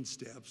taking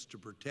steps to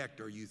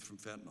protect our youth from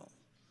fentanyl.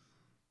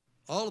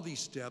 All of these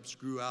steps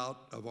grew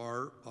out of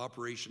our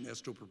Operation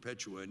Esto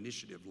Perpetua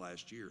initiative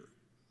last year.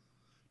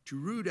 To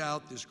root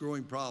out this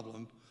growing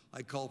problem,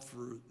 I called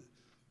for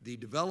the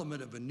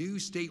development of a new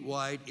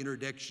statewide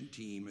interdiction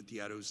team at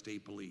the Idaho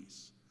State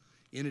Police.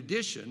 In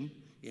addition,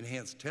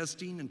 enhanced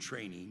testing and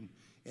training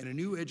and a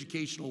new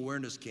educational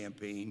awareness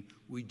campaign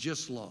we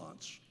just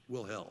launched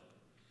will help.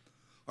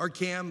 Our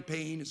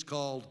campaign is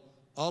called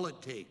All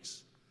It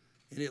Takes,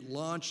 and it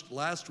launched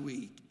last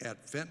week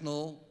at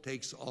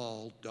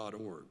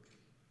fentanyltakesall.org.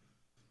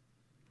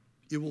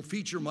 It will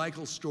feature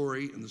Michael's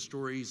story and the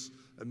stories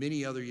of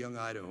many other young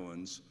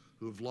Idahoans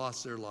who have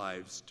lost their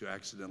lives to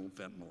accidental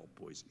fentanyl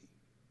poisoning.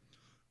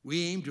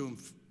 We aim to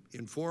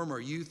inform our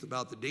youth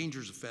about the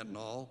dangers of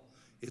fentanyl,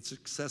 its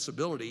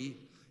accessibility,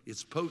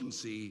 its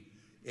potency,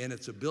 and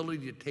its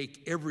ability to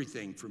take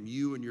everything from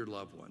you and your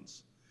loved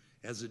ones,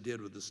 as it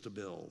did with the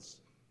Stabells.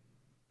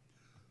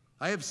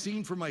 I have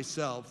seen for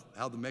myself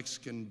how the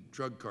Mexican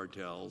drug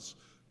cartels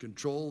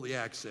control the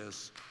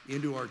access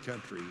into our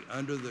country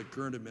under the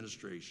current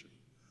administration.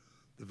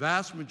 The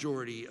vast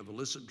majority of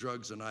illicit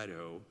drugs in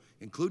Idaho,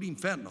 including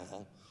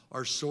fentanyl,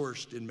 are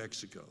sourced in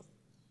Mexico.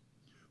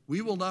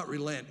 We will not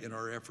relent in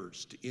our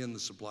efforts to end the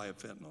supply of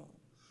fentanyl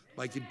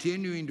by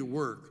continuing to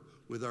work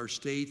with our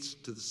states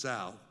to the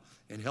south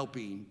and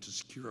helping to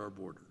secure our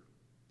border.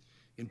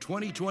 In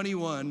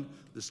 2021,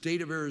 the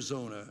state of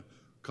Arizona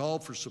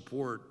called for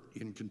support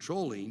in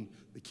controlling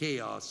the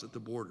chaos at the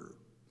border.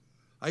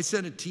 I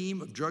sent a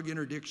team of drug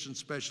interdiction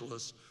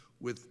specialists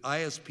with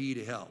ISP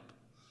to help.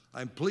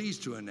 I'm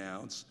pleased to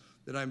announce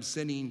that I'm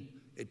sending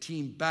a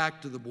team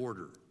back to the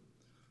border.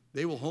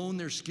 They will hone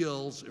their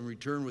skills and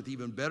return with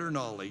even better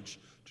knowledge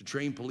to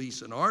train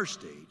police in our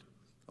state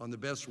on the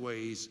best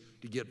ways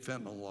to get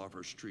fentanyl off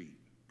our street.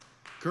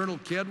 Colonel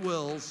Ked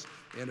Wills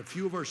and a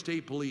few of our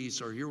state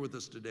police are here with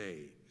us today,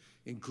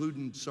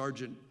 including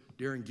Sergeant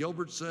Darren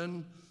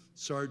Gilbertson,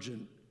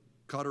 Sergeant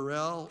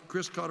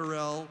Chris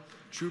Cotterell,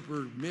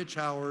 Trooper Mitch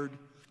Howard.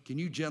 Can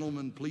you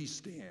gentlemen please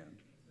stand?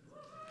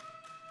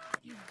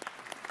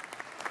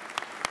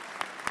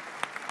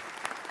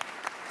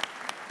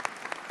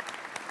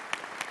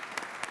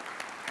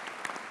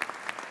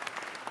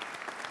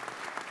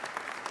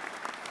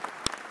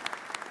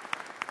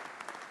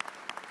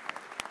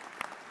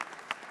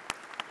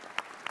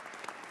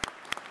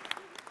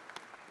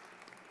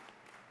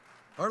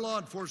 Our law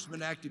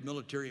enforcement, active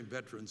military, and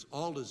veterans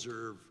all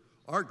deserve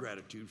our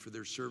gratitude for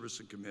their service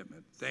and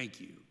commitment. Thank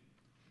you.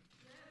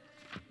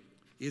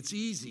 It's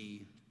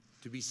easy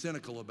to be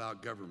cynical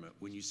about government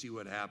when you see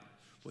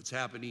what's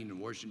happening in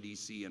Washington,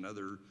 D.C. and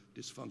other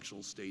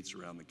dysfunctional states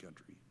around the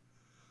country.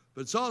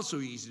 But it's also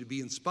easy to be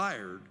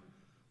inspired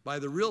by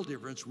the real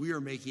difference we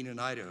are making in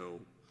Idaho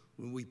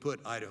when we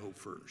put Idaho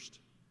first.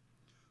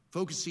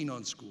 Focusing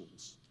on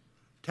schools,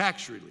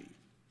 tax relief,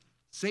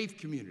 safe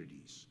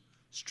communities,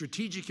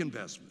 strategic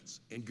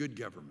investments, and good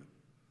government.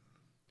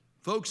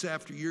 Folks,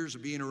 after years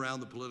of being around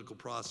the political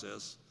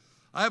process,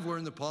 I've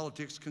learned that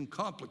politics can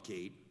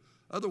complicate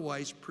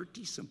otherwise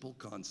pretty simple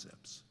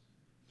concepts.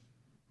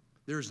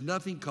 There's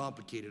nothing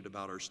complicated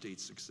about our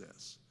state's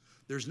success.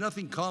 There's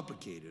nothing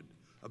complicated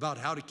about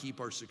how to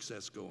keep our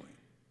success going.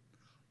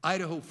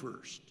 Idaho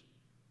first.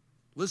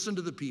 Listen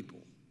to the people.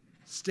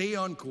 Stay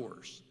on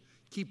course.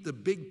 Keep the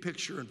big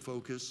picture in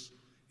focus,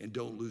 and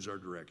don't lose our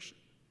direction.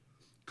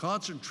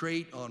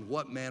 Concentrate on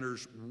what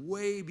matters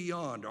way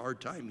beyond our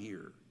time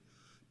here.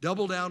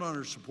 Double down on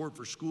our support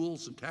for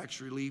schools and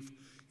tax relief,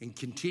 and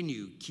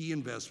continue key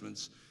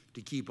investments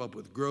to keep up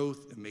with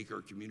growth and make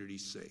our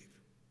communities safe.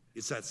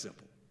 It's that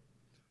simple.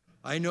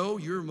 I know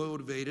you're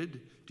motivated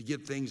to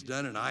get things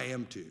done, and I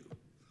am too.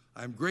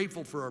 I'm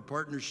grateful for our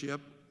partnership.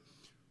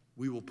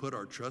 We will put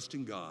our trust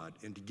in God,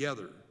 and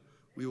together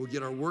we will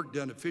get our work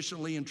done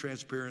efficiently and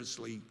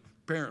transparently,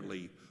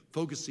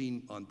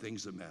 focusing on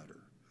things that matter.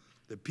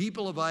 The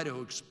people of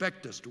Idaho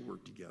expect us to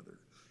work together,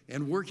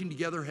 and working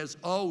together has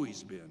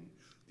always been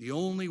the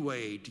only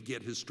way to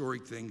get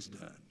historic things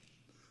done.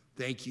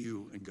 Thank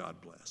you, and God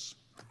bless.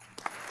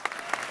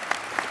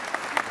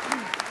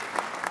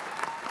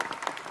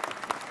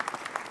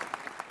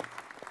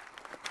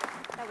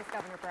 That was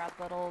Governor Brad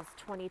Little's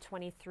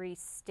 2023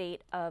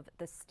 State of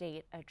the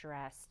State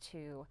address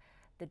to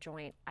the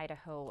joint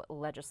Idaho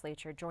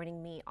legislature.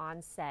 Joining me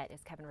on set is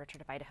Kevin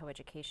Richard of Idaho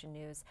Education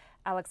News,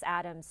 Alex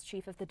Adams,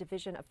 Chief of the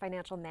Division of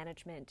Financial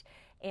Management,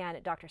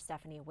 and Dr.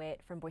 Stephanie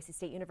Witt from Boise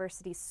State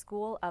University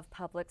School of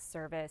Public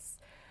Service.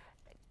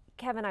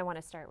 Kevin, I want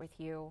to start with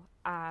you.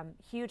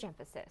 Huge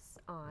emphasis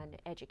on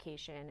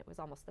education. It was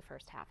almost the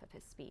first half of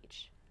his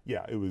speech.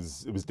 Yeah, it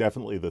was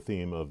definitely the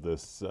theme of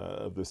this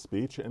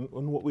speech, and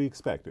what we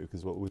expected,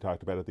 because what we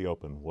talked about at the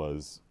open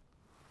was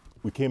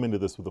we came into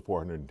this with a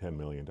 $410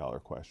 million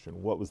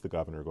question. What was the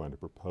governor going to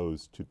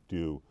propose to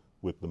do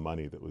with the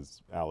money that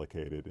was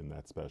allocated in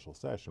that special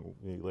session?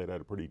 He laid out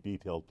a pretty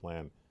detailed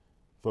plan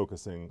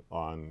focusing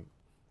on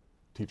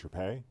teacher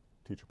pay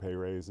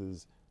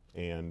raises,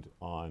 and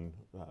on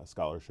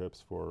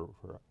scholarships for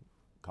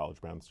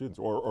college-bound students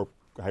or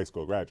high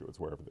school graduates,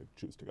 wherever they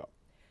choose to go.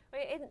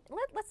 And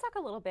let's talk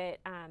a little bit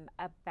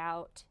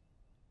about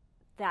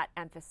that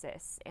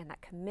emphasis and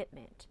that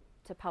commitment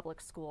to public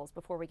schools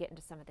before we get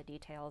into some of the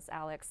details,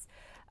 Alex.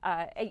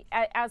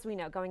 As we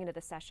know, going into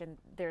the session,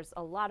 there's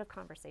a lot of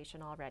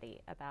conversation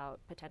already about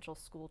potential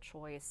school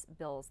choice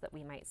bills that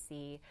we might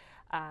see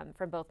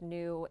from both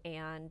new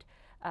and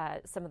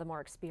some of the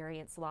more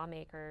experienced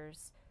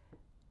lawmakers.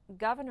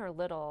 Governor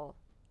Little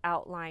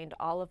outlined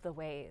all of the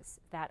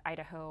ways that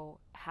Idaho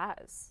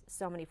has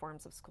so many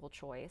forms of school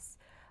choice.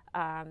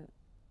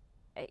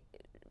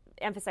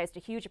 Emphasized a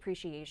huge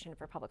appreciation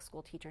for public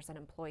school teachers and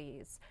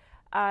employees.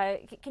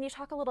 Can you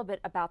talk a little bit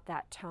about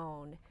that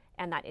tone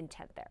and that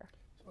intent there?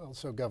 Well,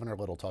 so Governor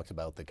Little talked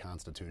about the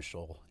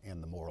constitutional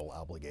and the moral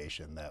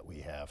obligation that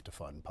we have to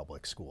fund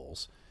public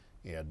schools.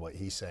 And what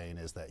he's saying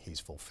is that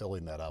he's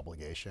fulfilling that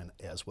obligation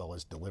as well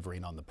as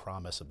delivering on the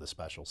promise of the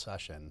special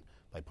session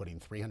by putting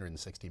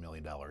 $360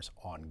 million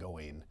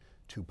ongoing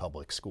to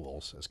public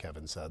schools. As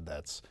Kevin said,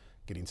 that's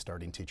getting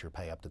starting teacher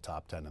pay up to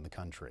top 10 in the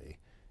country.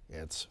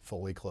 It's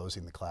fully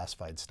closing the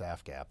classified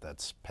staff gap.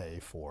 That's pay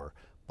for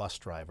bus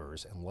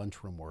drivers and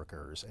lunchroom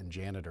workers and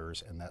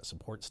janitors and that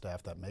support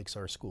staff that makes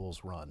our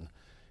schools run.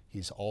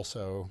 He's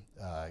also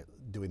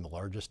doing the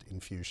largest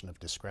infusion of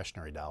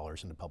discretionary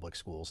dollars into public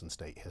schools in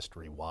state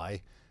history.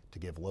 Why? To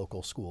give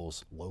local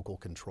schools local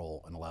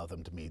control and allow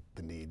them to meet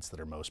the needs that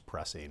are most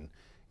pressing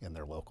in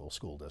their local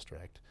school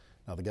district.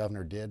 Now, the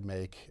governor did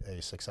make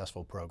a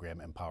successful program,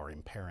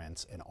 Empowering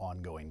Parents, an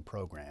ongoing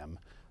program.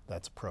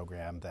 That's a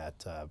program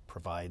that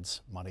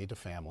provides money to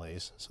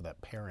families so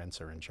that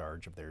parents are in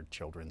charge of their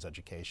children's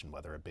education,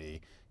 whether it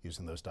be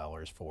using those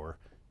dollars for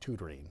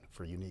tutoring,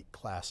 for unique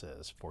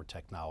classes, for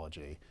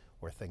technology,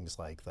 or things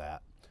like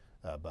that.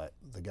 But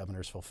the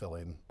governor's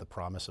fulfilling the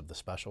promise of the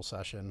special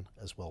session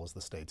as well as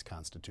the state's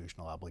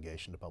constitutional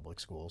obligation to public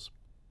schools.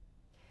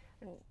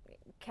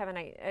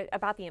 Kevin,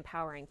 about the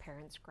Empowering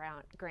Parents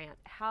grant,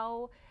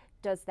 how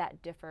does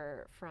that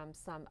differ from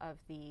some of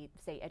the,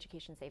 say,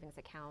 education savings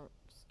accounts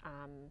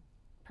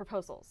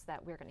proposals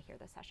that we're going to hear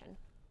this session?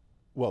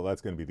 Well,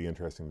 that's going to be the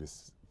interesting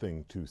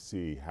thing to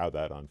see how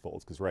that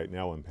unfolds, because right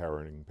now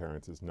Empowering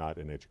Parents is not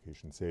an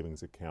education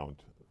savings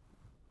account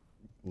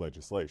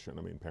legislation.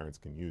 I mean, parents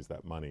can use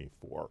that money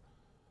for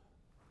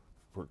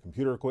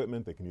computer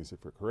equipment, they can use it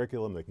for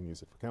curriculum, they can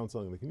use it for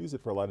counseling, they can use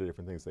it for a lot of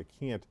different things. They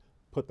can't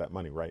put that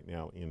money right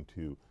now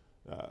into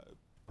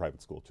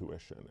private school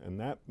tuition. And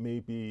that may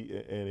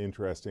be an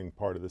interesting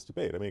part of this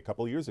debate. I mean, a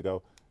couple of years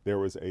ago, there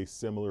was a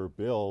similar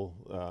bill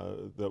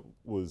that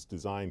was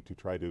designed to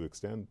try to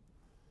extend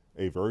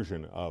a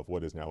version of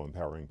what is now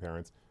Empowering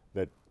Parents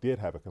that did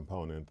have a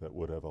component that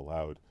would have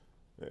allowed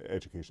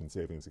education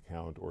savings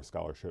account or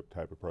scholarship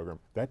type of program.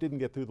 That didn't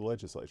get through the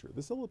legislature.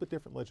 This is a little bit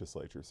different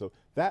legislature. So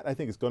that, I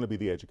think, is going to be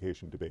the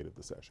education debate of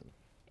the session.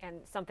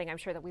 And something I'm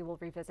sure that we will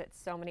revisit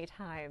so many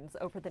times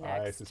over the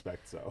next I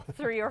suspect so.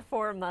 3 or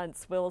 4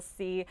 months. We'll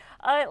see.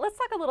 Let's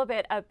talk a little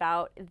bit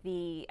about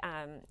the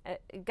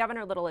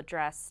Governor Little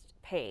addressed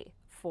pay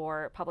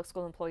for public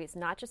school employees,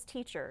 not just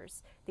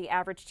teachers. The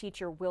average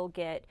teacher will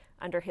get,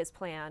 under his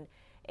plan,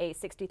 a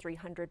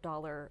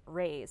 $6,300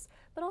 raise,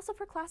 but also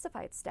for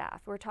classified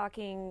staff. We're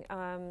talking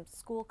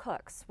school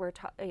cooks, we're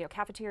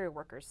cafeteria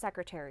workers,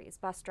 secretaries,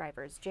 bus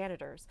drivers,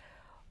 janitors.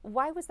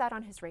 Why was that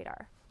on his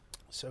radar?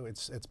 So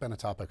it's been a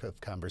topic of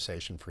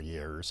conversation for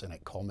years, and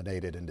it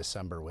culminated in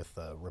December with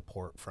a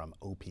report from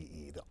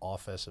OPE, the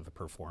Office of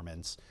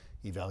Performance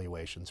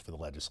Evaluations for the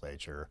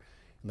legislature.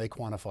 And they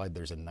quantified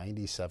there's a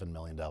 $97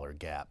 million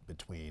gap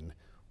between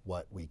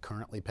what we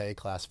currently pay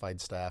classified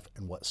staff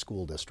and what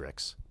school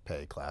districts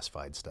pay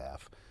classified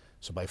staff.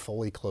 So by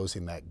fully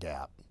closing that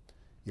gap,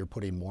 you're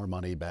putting more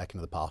money back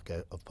into the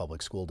pocket of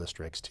public school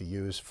districts to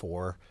use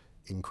for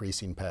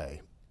increasing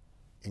pay,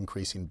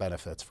 increasing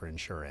benefits for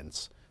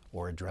insurance,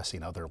 or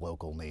addressing other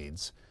local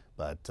needs.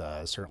 But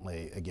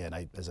certainly,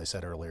 again, as I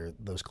said earlier,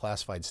 those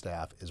classified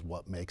staff is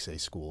what makes a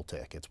school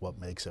tick. It's what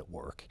makes it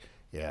work.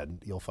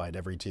 And you'll find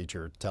every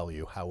teacher tell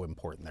you how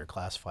important their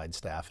classified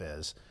staff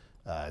is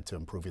to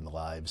improving the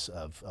lives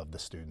of the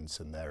students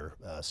in their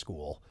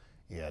school.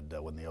 And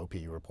when the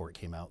OPE report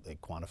came out, they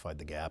quantified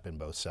the gap in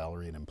both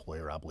salary and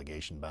employer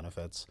obligation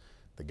benefits.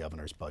 The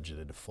governor's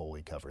budgeted to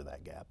fully cover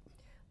that gap.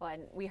 Well,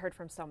 and we heard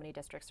from so many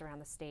districts around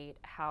the state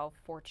how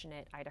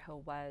fortunate Idaho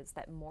was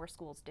that more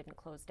schools didn't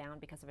close down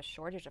because of a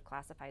shortage of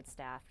classified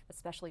staff,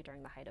 especially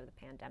during the height of the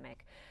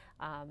pandemic.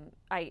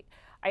 I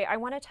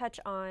want to touch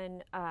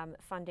on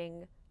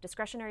funding,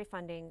 discretionary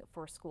funding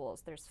for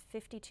schools. There's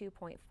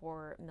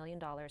 $52.4 million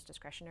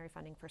discretionary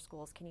funding for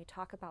schools. Can you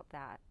talk about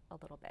that a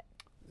little bit?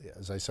 Yeah,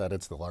 as I said,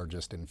 it's the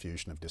largest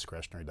infusion of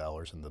discretionary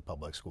dollars in the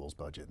public schools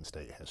budget in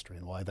state history.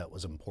 And why that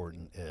was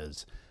important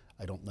is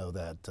I don't know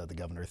that the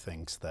governor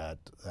thinks that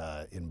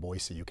in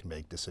Boise you can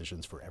make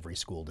decisions for every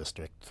school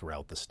district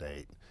throughout the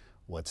state.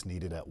 What's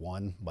needed at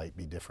one might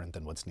be different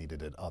than what's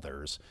needed at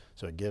others.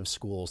 So it gives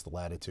schools the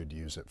latitude to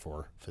use it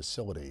for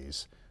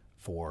facilities,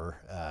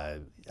 for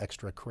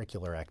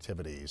extracurricular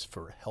activities,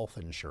 for health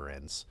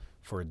insurance,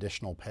 for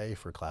additional pay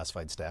for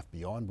classified staff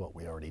beyond what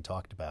we already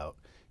talked about.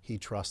 He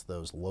trusts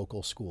those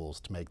local schools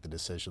to make the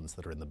decisions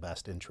that are in the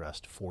best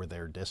interest for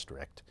their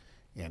district,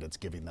 and it's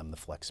giving them the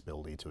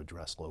flexibility to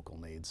address local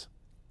needs.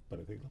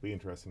 But I think it'll be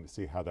interesting to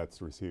see how that's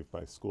received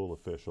by school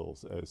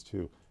officials as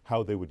to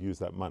how they would use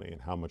that money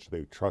and how much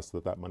they trust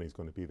that that money is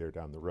going to be there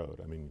down the road.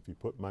 I mean, if you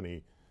put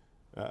money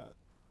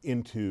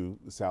into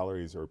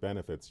salaries or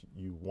benefits,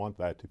 you want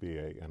that to be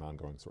an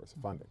ongoing source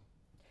of funding.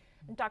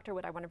 Dr.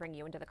 Wood, I want to bring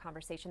you into the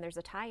conversation. There's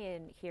a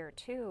tie-in here,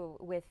 too,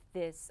 with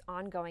this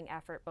ongoing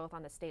effort both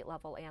on the state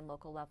level and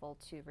local level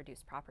to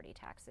reduce property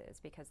taxes,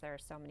 because there are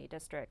so many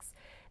districts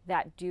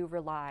that do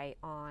rely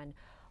on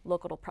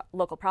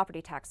local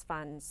property tax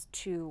funds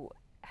to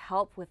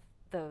help with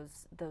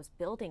those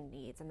building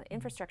needs and the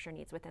infrastructure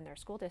needs within their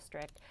school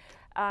district.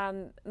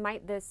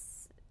 Might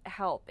this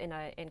help in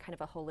kind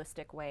of a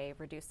holistic way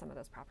reduce some of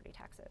those property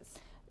taxes?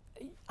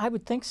 I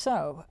would think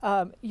so.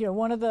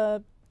 One of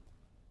the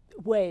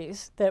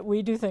ways that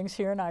we do things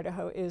here in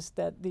Idaho is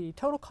that the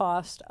total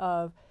cost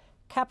of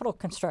capital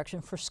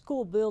construction for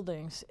school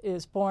buildings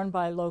is borne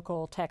by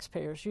local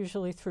taxpayers,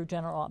 usually through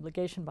general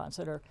obligation bonds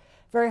that are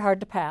very hard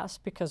to pass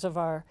because of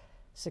our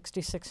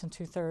 66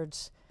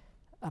 2/3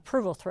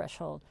 approval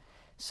threshold.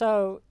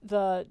 So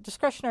the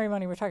discretionary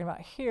money we're talking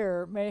about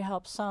here may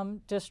help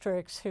some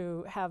districts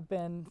who have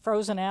been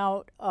frozen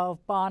out of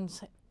bonds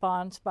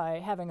by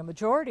having a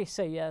majority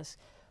say yes,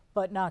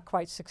 but not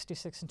quite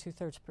 66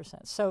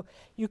 2/3%. So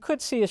you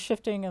could see a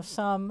shifting of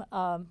some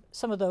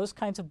of those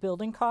kinds of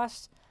building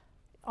costs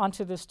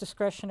onto this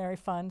discretionary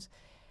funds.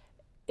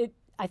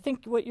 I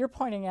think what you're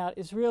pointing out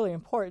is really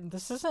important.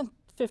 This isn't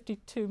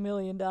 $52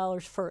 million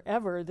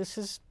forever. This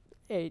is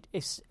a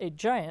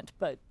giant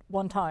but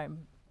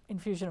one-time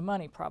infusion of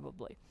money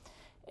probably.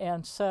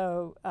 And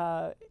so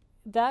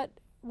that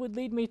would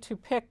lead me to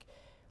pick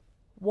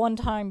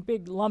one-time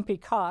big lumpy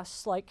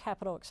costs like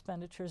capital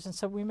expenditures. And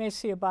so we may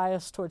see a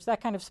bias towards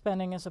that kind of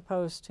spending as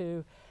opposed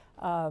to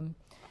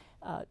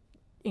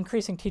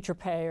increasing teacher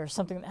pay or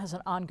something that has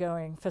an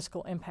ongoing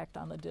fiscal impact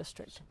on the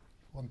district.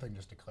 One thing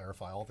just to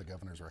clarify, all the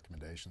governor's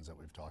recommendations that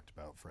we've talked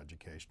about for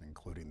education,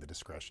 including the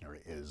discretionary,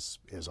 is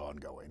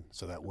ongoing.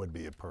 So that would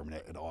be a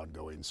permanent and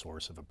ongoing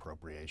source of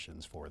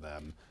appropriations for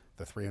them.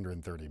 The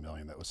 $330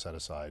 million that was set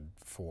aside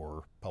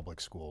for public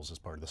schools as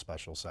part of the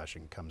special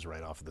session comes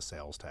right off of the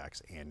sales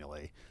tax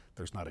annually.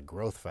 There's not a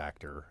growth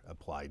factor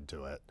applied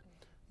to it,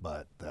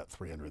 but that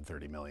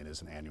 $330 million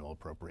is an annual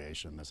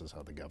appropriation. This is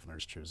how the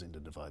governor's choosing to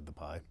divide the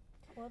pie.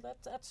 Well,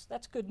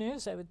 that's good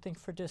news, I would think,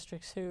 for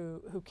districts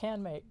who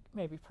can make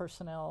maybe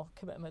personnel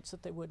commitments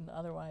that they wouldn't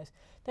otherwise.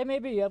 They may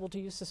be able to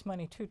use this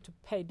money, too, to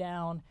pay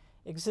down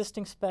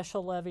existing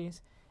special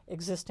levies,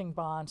 existing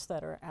bonds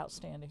that are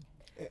outstanding.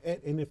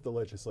 And if the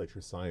legislature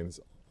signs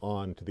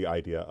on to the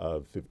idea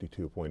of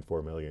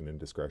 $52.4 million in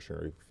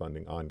discretionary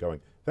funding ongoing,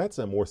 that's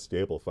a more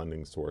stable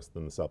funding source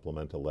than the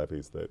supplemental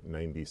levies that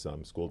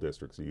 90-some school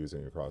districts are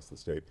using across the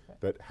state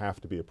that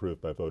have to be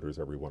approved by voters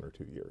every 1 or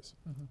 2 years.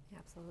 Mm-hmm.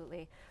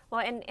 Absolutely.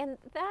 Well, and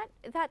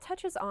that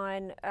touches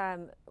on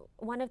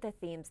one of the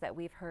themes that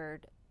we've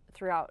heard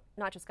throughout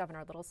not just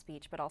Governor Little's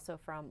speech, but also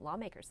from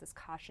lawmakers, this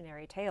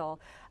cautionary tale.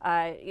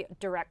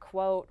 Direct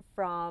quote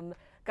from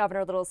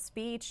Governor Little's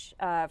speech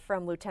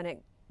from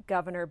Lieutenant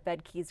Governor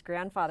Bedke's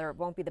grandfather: "It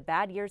won't be the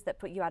bad years that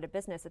put you out of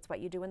business. It's what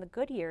you do in the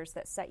good years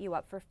that set you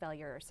up for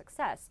failure or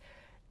success."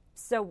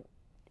 So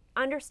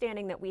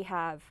understanding that we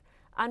have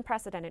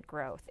unprecedented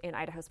growth in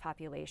Idaho's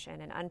population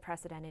and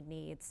unprecedented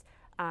needs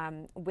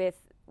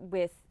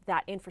with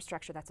that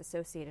infrastructure that's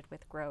associated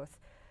with growth,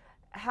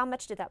 how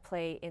much did that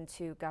play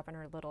into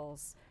Governor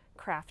Little's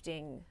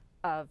crafting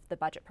of the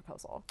budget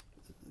proposal?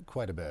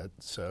 Quite a bit.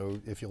 So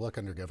if you look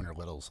under Governor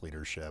Little's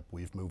leadership,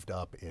 we've moved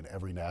up in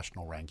every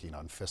national ranking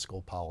on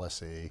fiscal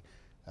policy,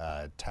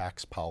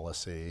 tax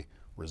policy,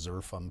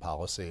 reserve fund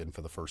policy, and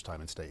for the first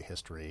time in state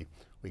history,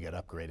 we get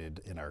upgraded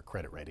in our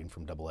credit rating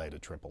from AA to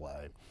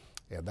AAA.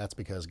 And that's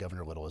because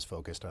Governor Little is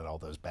focused on all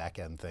those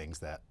back-end things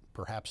that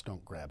perhaps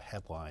don't grab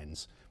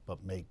headlines,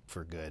 but make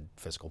for good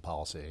fiscal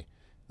policy.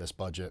 This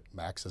budget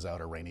maxes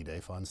out our rainy day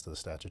funds to the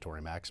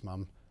statutory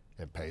maximum.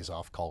 It pays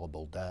off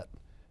callable debt.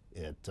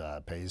 It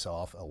pays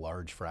off a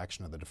large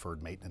fraction of the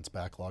deferred maintenance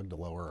backlog to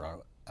lower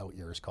our out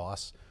years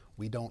costs.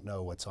 We don't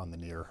know what's on the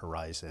near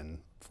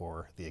horizon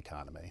for the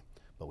economy,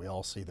 but we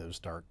all see those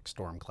dark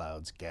storm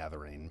clouds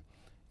gathering,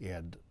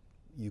 and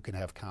you can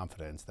have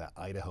confidence that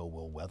Idaho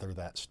will weather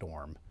that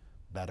storm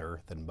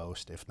better than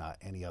most, if not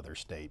any other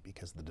state,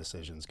 because of the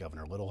decisions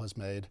Governor Little has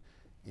made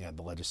and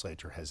the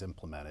legislature has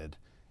implemented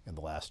in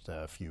the last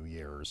few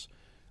years.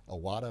 A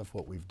lot of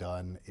what we've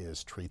done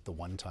is treat the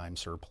one-time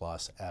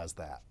surplus as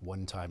that,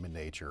 one-time in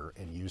nature,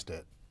 and used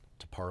it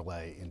to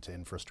parlay into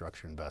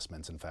infrastructure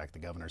investments. In fact, the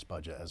governor's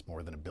budget has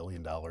more than $1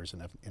 billion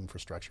in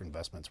infrastructure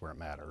investments where it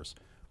matters: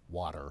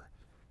 water,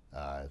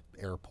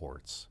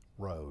 airports,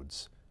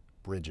 roads,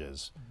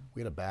 bridges.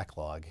 We had a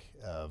backlog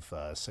of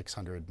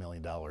 $600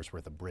 million worth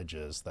of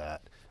bridges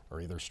that are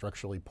either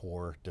structurally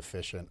poor,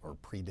 deficient, or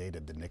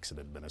predated the Nixon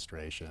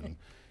administration.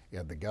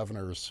 And the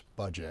governor's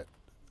budget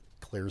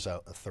clears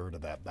out a third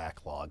of that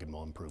backlog and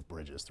will improve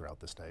bridges throughout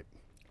the state.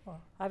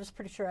 Well, I was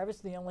pretty sure I was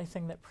the only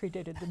thing that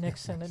predated the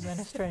Nixon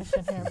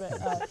administration here,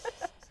 but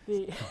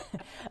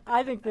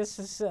I think this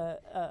is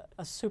a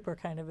super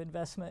kind of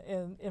investment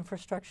in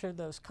infrastructure.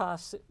 Those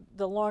costs,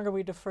 the longer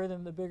we defer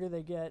them, the bigger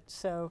they get.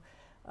 So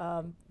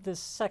this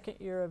second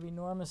year of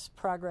enormous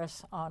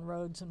progress on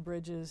roads and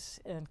bridges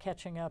and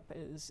catching up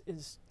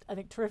is I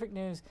think, terrific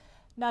news,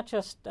 not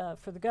just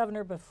for the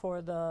governor, but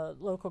for the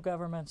local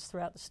governments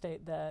throughout the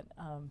state that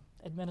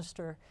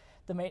administer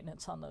the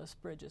maintenance on those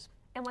bridges.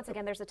 And once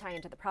again, there's a tie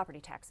into the property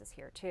taxes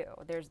here too.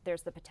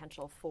 There's the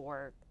potential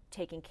for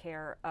taking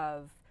care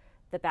of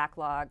the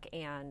backlog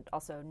and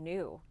also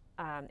new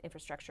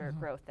infrastructure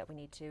growth that we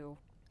need to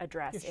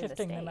address in the state. You're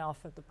shifting them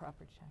off of the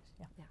property tax,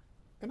 yeah.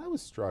 And I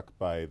was struck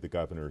by the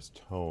governor's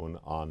tone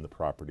on the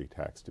property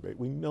tax debate.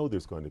 We know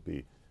there's going to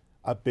be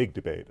a big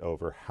debate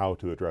over how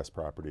to address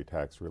property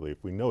tax relief.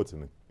 We know it's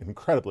an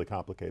incredibly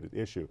complicated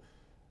issue.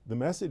 The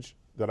message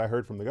that I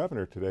heard from the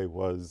governor today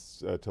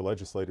was to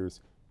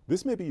legislators,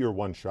 this may be your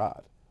one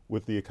shot.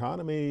 With the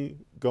economy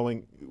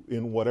going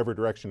in whatever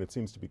direction it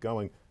seems to be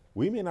going,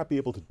 we may not be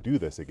able to do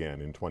this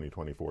again in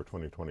 2024,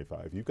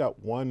 2025. You've got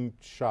one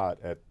shot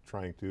at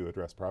trying to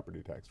address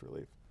property tax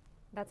relief.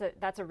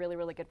 That's a really,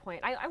 really good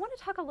point. I want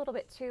to talk a little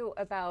bit too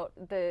about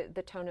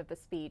the tone of the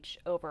speech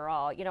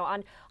overall. You know,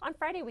 on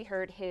Friday we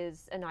heard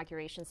his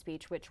inauguration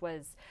speech, which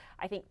was,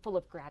 I think, full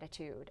of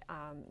gratitude.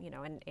 You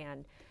know,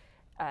 and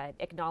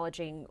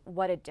acknowledging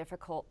what a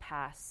difficult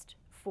past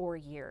 4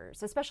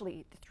 years,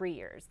 especially 3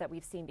 years, that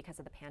we've seen because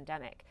of the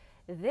pandemic.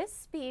 This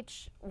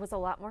speech was a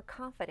lot more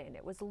confident.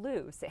 It was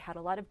loose. It had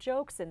a lot of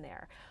jokes in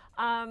there,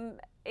 and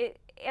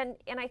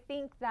I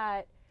think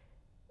that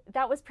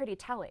was pretty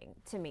telling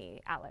to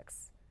me,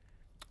 Alex.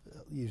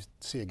 You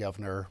see a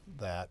governor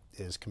that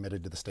is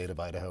committed to the state of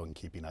Idaho and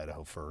keeping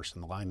Idaho first.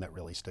 And the line that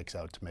really sticks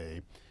out to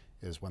me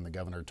is when the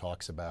governor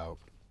talks about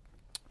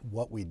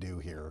what we do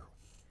here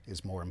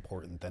is more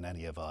important than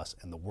any of us,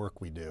 and the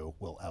work we do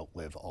will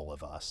outlive all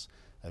of us.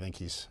 I think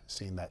he's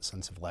seen that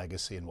sense of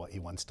legacy and what he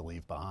wants to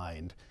leave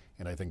behind,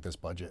 and I think this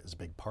budget is a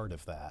big part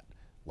of that.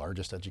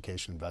 Largest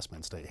education investment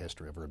in state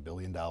history, over $1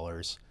 billion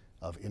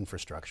of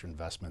infrastructure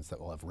investments that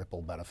will have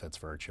ripple benefits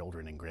for our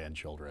children and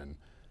grandchildren,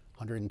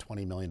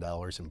 $120 million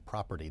in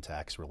property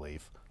tax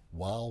relief,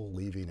 while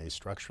leaving a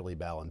structurally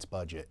balanced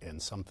budget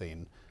and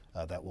something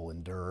that will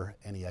endure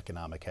any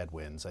economic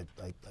headwinds, I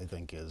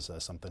think is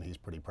something he's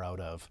pretty proud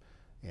of,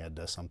 and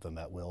something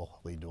that will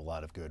lead to a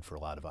lot of good for a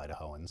lot of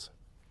Idahoans.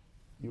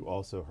 You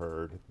also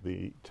heard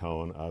the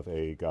tone of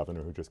a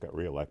governor who just got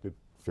reelected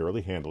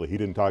fairly handily. He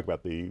didn't talk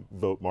about the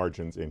vote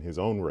margins in his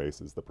own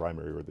races, the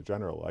primary or the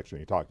general election.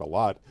 He talked a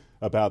lot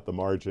about the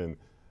margin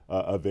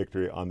of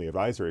victory on the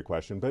advisory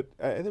question, but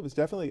it was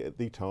definitely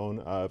the tone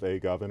of a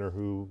governor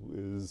who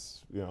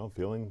is, you know,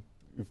 feeling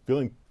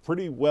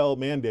pretty well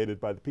mandated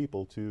by the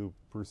people to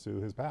pursue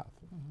his path.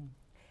 Mm-hmm.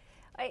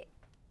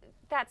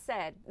 That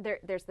said,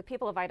 there's the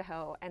people of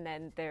Idaho, and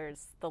then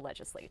there's the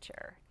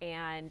legislature,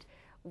 and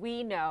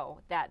we know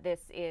that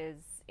this is,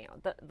 you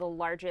know, the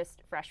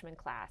largest freshman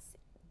class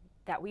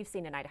that we've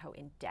seen in Idaho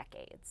in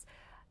decades.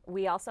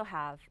 We also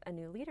have a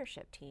new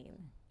leadership team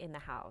in the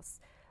House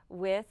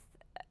with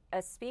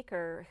a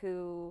speaker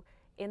who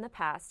in the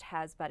past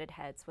has butted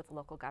heads with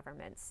local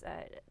governments.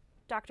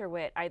 Dr.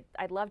 Witt,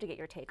 I'd love to get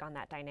your take on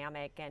that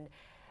dynamic and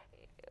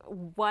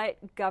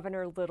what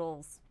Governor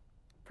Little's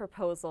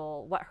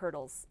proposal, what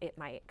hurdles it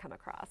might come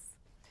across.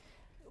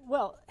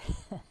 Well,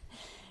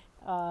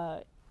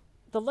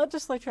 the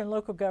legislature and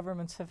local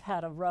governments have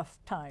had a rough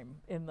time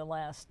in the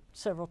last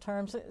several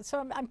terms,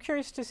 so I'm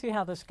curious to see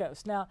how this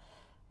goes. Now,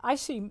 I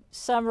see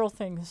several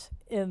things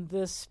in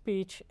this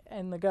speech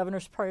and the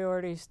governor's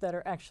priorities that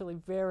are actually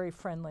very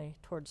friendly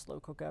towards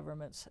local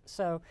governments.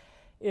 So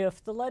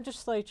if the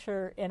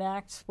legislature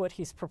enacts what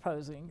he's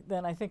proposing,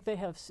 then I think they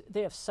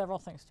have several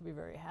things to be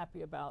very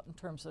happy about in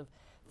terms of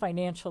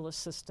financial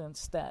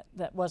assistance that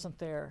wasn't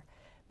there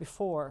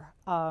before.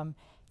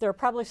 There are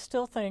probably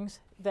still things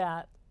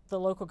that the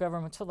local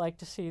governments would like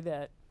to see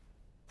that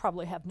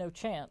probably have no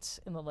chance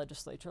in the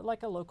legislature,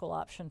 like a local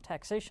option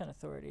taxation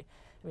authority.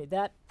 I mean,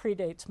 that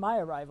predates my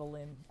arrival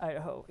in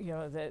Idaho. You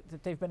know,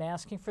 that they've been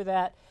asking for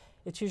that.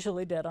 It's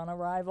usually dead on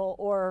arrival,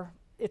 or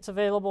it's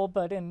available,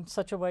 but in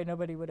such a way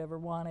nobody would ever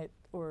want it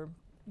or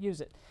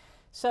use it.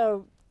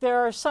 So there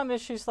are some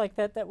issues like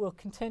that that will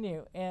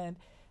continue. And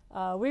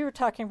we were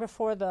talking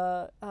before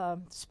the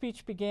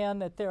speech began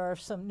that there are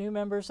some new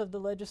members of the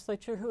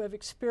legislature who have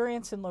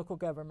experience in local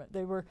government.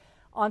 They were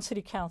on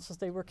city councils,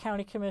 they were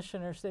county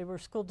commissioners, they were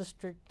school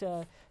district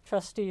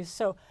trustees.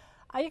 So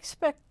I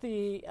expect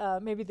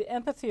maybe the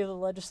empathy of the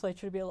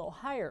legislature to be a little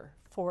higher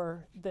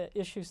for the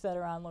issues that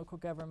are on local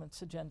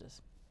government's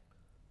agendas.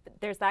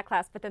 There's that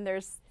class, but then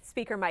there's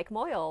Speaker Mike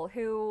Moyle,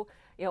 who,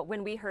 you know,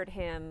 when we heard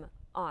him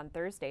on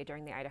Thursday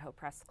during the Idaho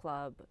Press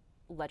Club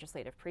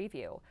legislative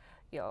preview,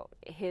 you know,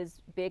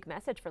 his big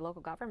message for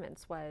local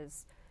governments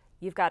was,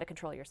 you've got to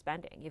control your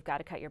spending. You've got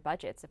to cut your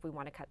budgets if we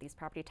want to cut these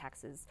property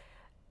taxes.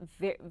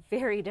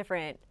 Very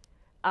different,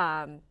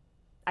 I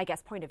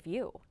guess, point of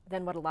view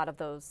than what a lot of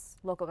those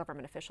local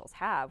government officials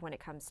have when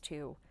it comes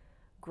to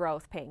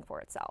growth paying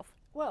for itself.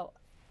 Well,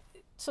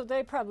 so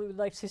they probably would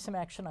like to see some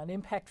action on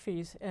impact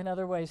fees and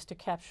other ways to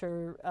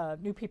capture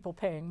new people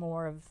paying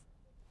more of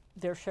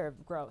their share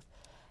of growth.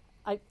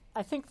 I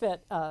think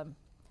that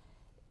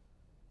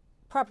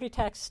property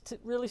tax,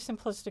 really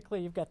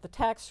simplistically, you've got the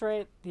tax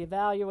rate, the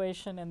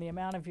evaluation, and the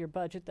amount of your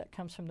budget that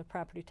comes from the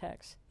property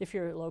tax if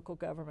you're a local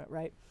government,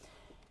 right?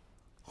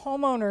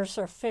 Homeowners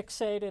are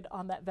fixated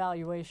on that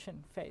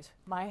valuation phase.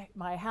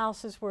 My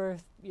house is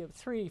worth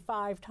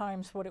 3-5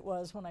 times what it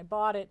was when I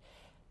bought it.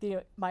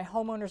 My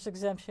homeowner's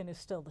exemption is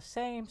still the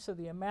same, so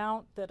the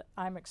amount that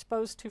I'm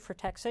exposed to for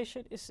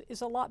taxation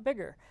is a lot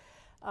bigger.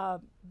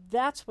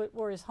 That's what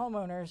worries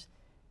homeowners.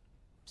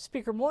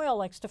 Speaker Moyle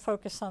likes to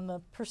focus on the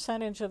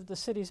percentage of the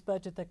city's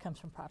budget that comes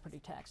from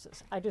property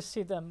taxes. I just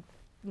see them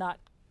not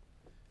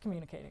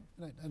communicating.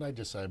 And I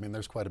just say, I mean,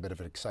 there's quite a bit of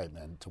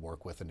excitement to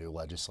work with a new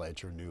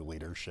legislature, new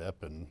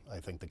leadership, and I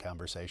think the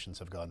conversations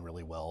have gone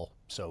really well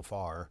so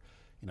far.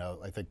 You know,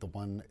 I think the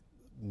one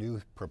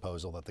new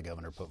proposal that the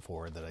governor put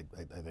forward that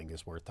I think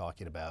is worth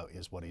talking about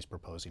is what he's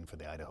proposing for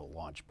the Idaho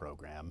Launch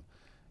Program.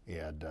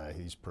 And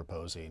he's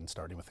proposing,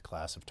 starting with the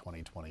class of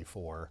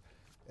 2024,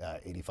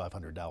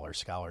 $8,500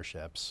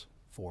 scholarships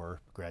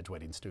for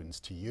graduating students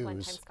to use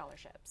one-time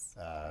scholarships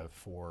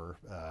for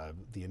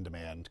the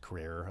in-demand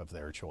career of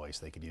their choice.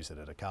 They could use it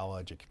at a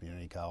college, a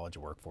community college, a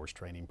workforce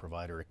training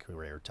provider, a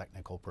career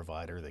technical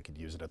provider. They could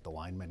use it at the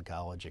lineman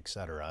college, et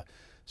cetera.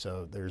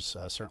 So there's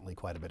certainly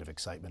quite a bit of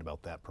excitement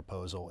about that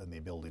proposal and the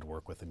ability to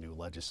work with the new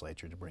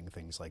legislature to bring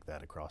things like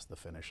that across the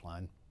finish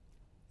line.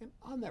 And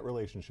on that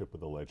relationship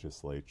with the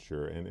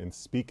legislature, and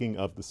speaking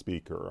of the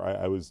speaker,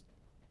 I was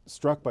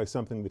struck by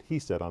something that he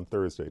said on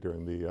Thursday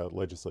during the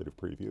legislative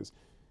previews.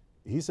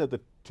 He said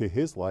that to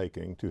his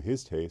liking, to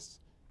his tastes,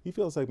 he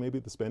feels like maybe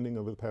the spending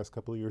over the past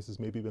couple of years has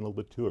maybe been a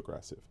little bit too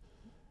aggressive.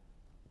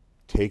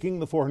 Taking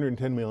the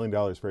 $410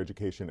 million for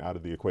education out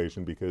of the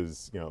equation,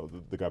 because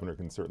the governor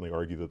can certainly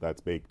argue that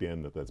that's baked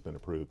in, that that's been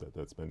approved, that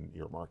that's been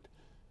earmarked.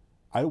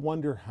 I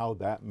wonder how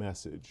that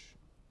message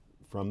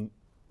from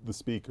the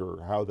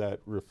speaker, how that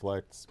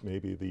reflects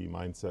maybe the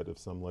mindset of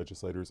some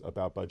legislators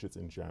about budgets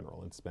in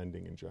general and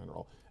spending in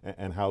general,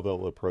 and how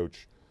they'll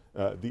approach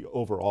the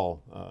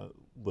overall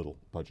little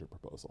budget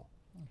proposal.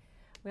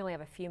 We only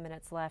have a few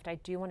minutes left. I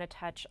do want to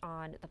touch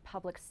on the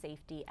public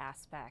safety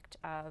aspect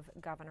of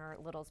Governor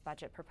Little's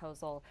budget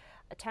proposal.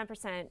 A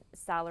 10%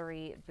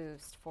 salary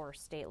boost for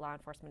state law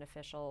enforcement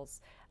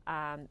officials.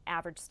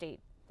 Average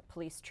state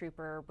police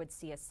trooper would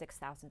see a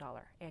 $6,000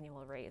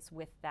 annual raise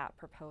with that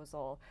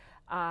proposal.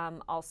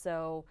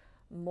 Also,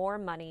 more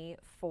money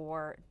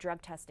for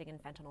drug testing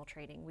and fentanyl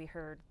training. We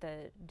heard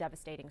the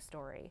devastating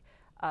story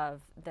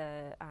of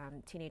the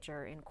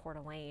teenager in Coeur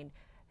d'Alene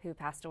who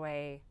passed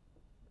away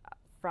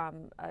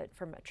from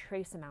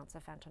trace amounts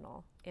of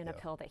fentanyl in a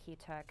pill that he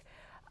took.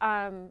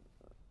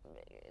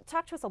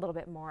 Talk to us a little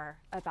bit more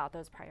about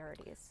those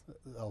priorities.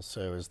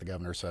 Also, as the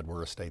governor said,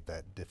 we're a state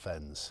that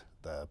defends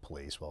the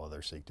police while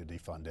others seek to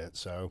defund it.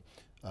 So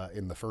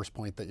in the first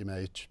point that you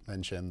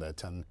mentioned, the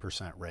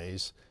 10%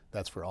 raise,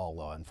 that's for all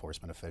law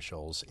enforcement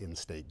officials in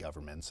state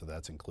government. So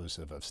that's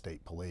inclusive of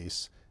state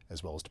police,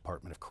 as well as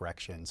Department of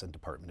Corrections and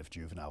Department of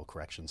Juvenile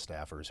Correction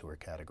staffers who are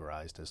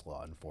categorized as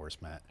law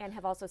enforcement. And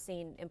have also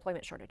seen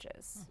employment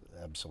shortages.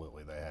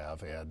 Absolutely, they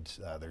have. And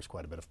there's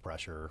quite a bit of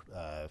pressure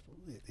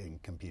in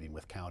competing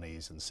with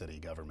counties and city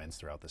governments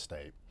throughout the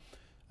state.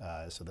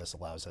 So this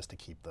allows us to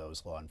keep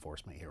those law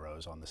enforcement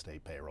heroes on the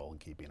state payroll and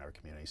keeping our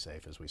community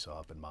safe, as we saw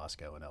up in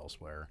Moscow and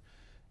elsewhere.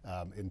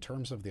 In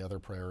terms of the other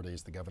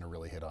priorities, the governor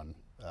really hit on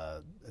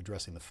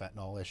addressing the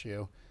fentanyl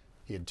issue.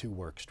 He had two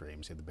work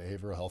streams. He had the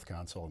Behavioral Health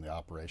Council and the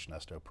Operation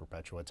Esto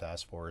Perpetua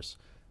Task Force.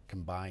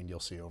 Combined,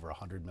 you'll see over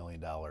 $100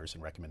 million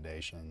in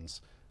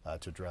recommendations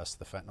to address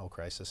the fentanyl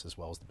crisis as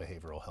well as the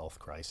behavioral health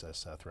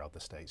crisis throughout the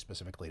state.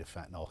 Specifically to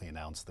fentanyl, he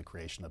announced the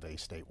creation of a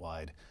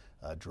statewide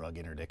drug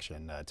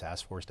interdiction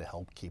task force to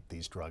help keep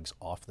these drugs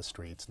off the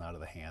streets and out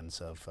of the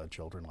hands of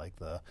children like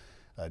the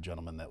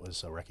gentleman that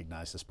was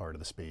recognized as part of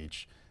the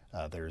speech.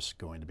 There's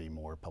going to be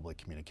more public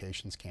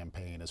communications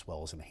campaign as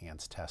well as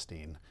enhanced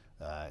testing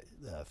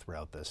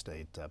throughout the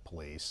state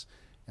police.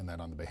 And then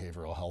on the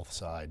behavioral health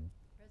side,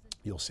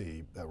 you'll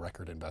see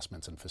record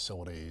investments in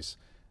facilities,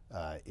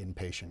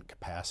 inpatient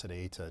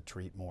capacity to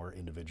treat more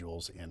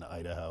individuals in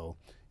Idaho,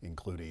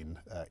 including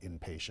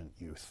inpatient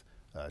youth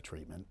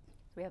treatment.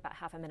 We have about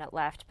half a minute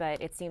left, but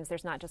it seems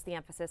there's not just the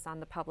emphasis on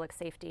the public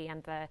safety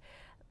and the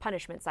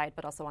punishment side,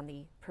 but also on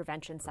the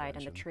prevention side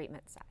and the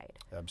treatment side.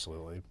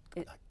 Absolutely.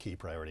 A key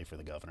priority for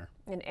the governor.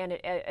 And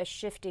a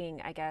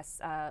shifting, I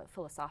guess,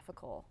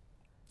 philosophical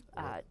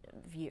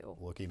view.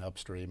 Looking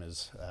upstream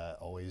is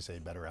always a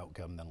better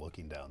outcome than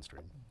looking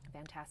downstream.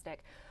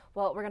 Fantastic.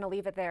 Well, we're going to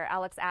leave it there.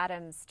 Alex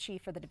Adams,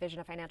 Chief of the Division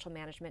of Financial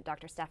Management,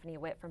 Dr. Stephanie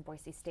Witt from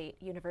Boise State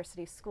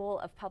University School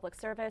of Public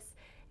Service,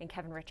 and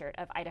Kevin Richert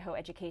of Idaho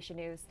Education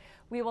News.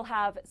 We will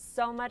have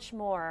so much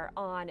more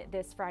on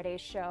this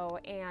Friday's show,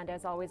 and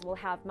as always, we'll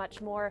have much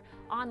more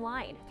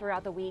online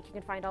throughout the week. You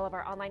can find all of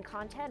our online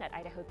content at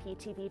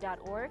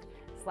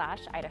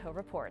idahoptv.org/Idaho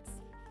Reports.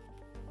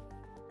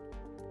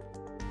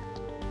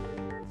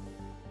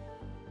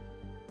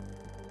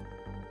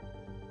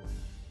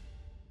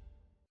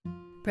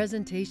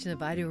 Presentation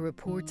of Idaho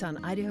Reports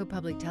on Idaho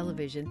Public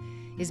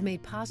Television is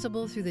made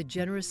possible through the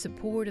generous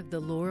support of the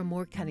Laura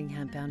Moore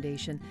Cunningham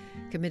Foundation,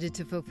 committed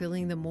to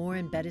fulfilling the Moore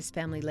and Bettis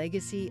family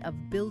legacy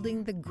of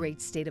building the great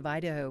state of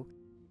Idaho,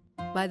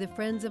 by the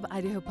Friends of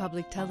Idaho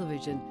Public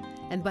Television,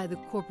 and by the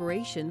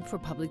Corporation for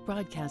Public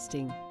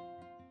Broadcasting.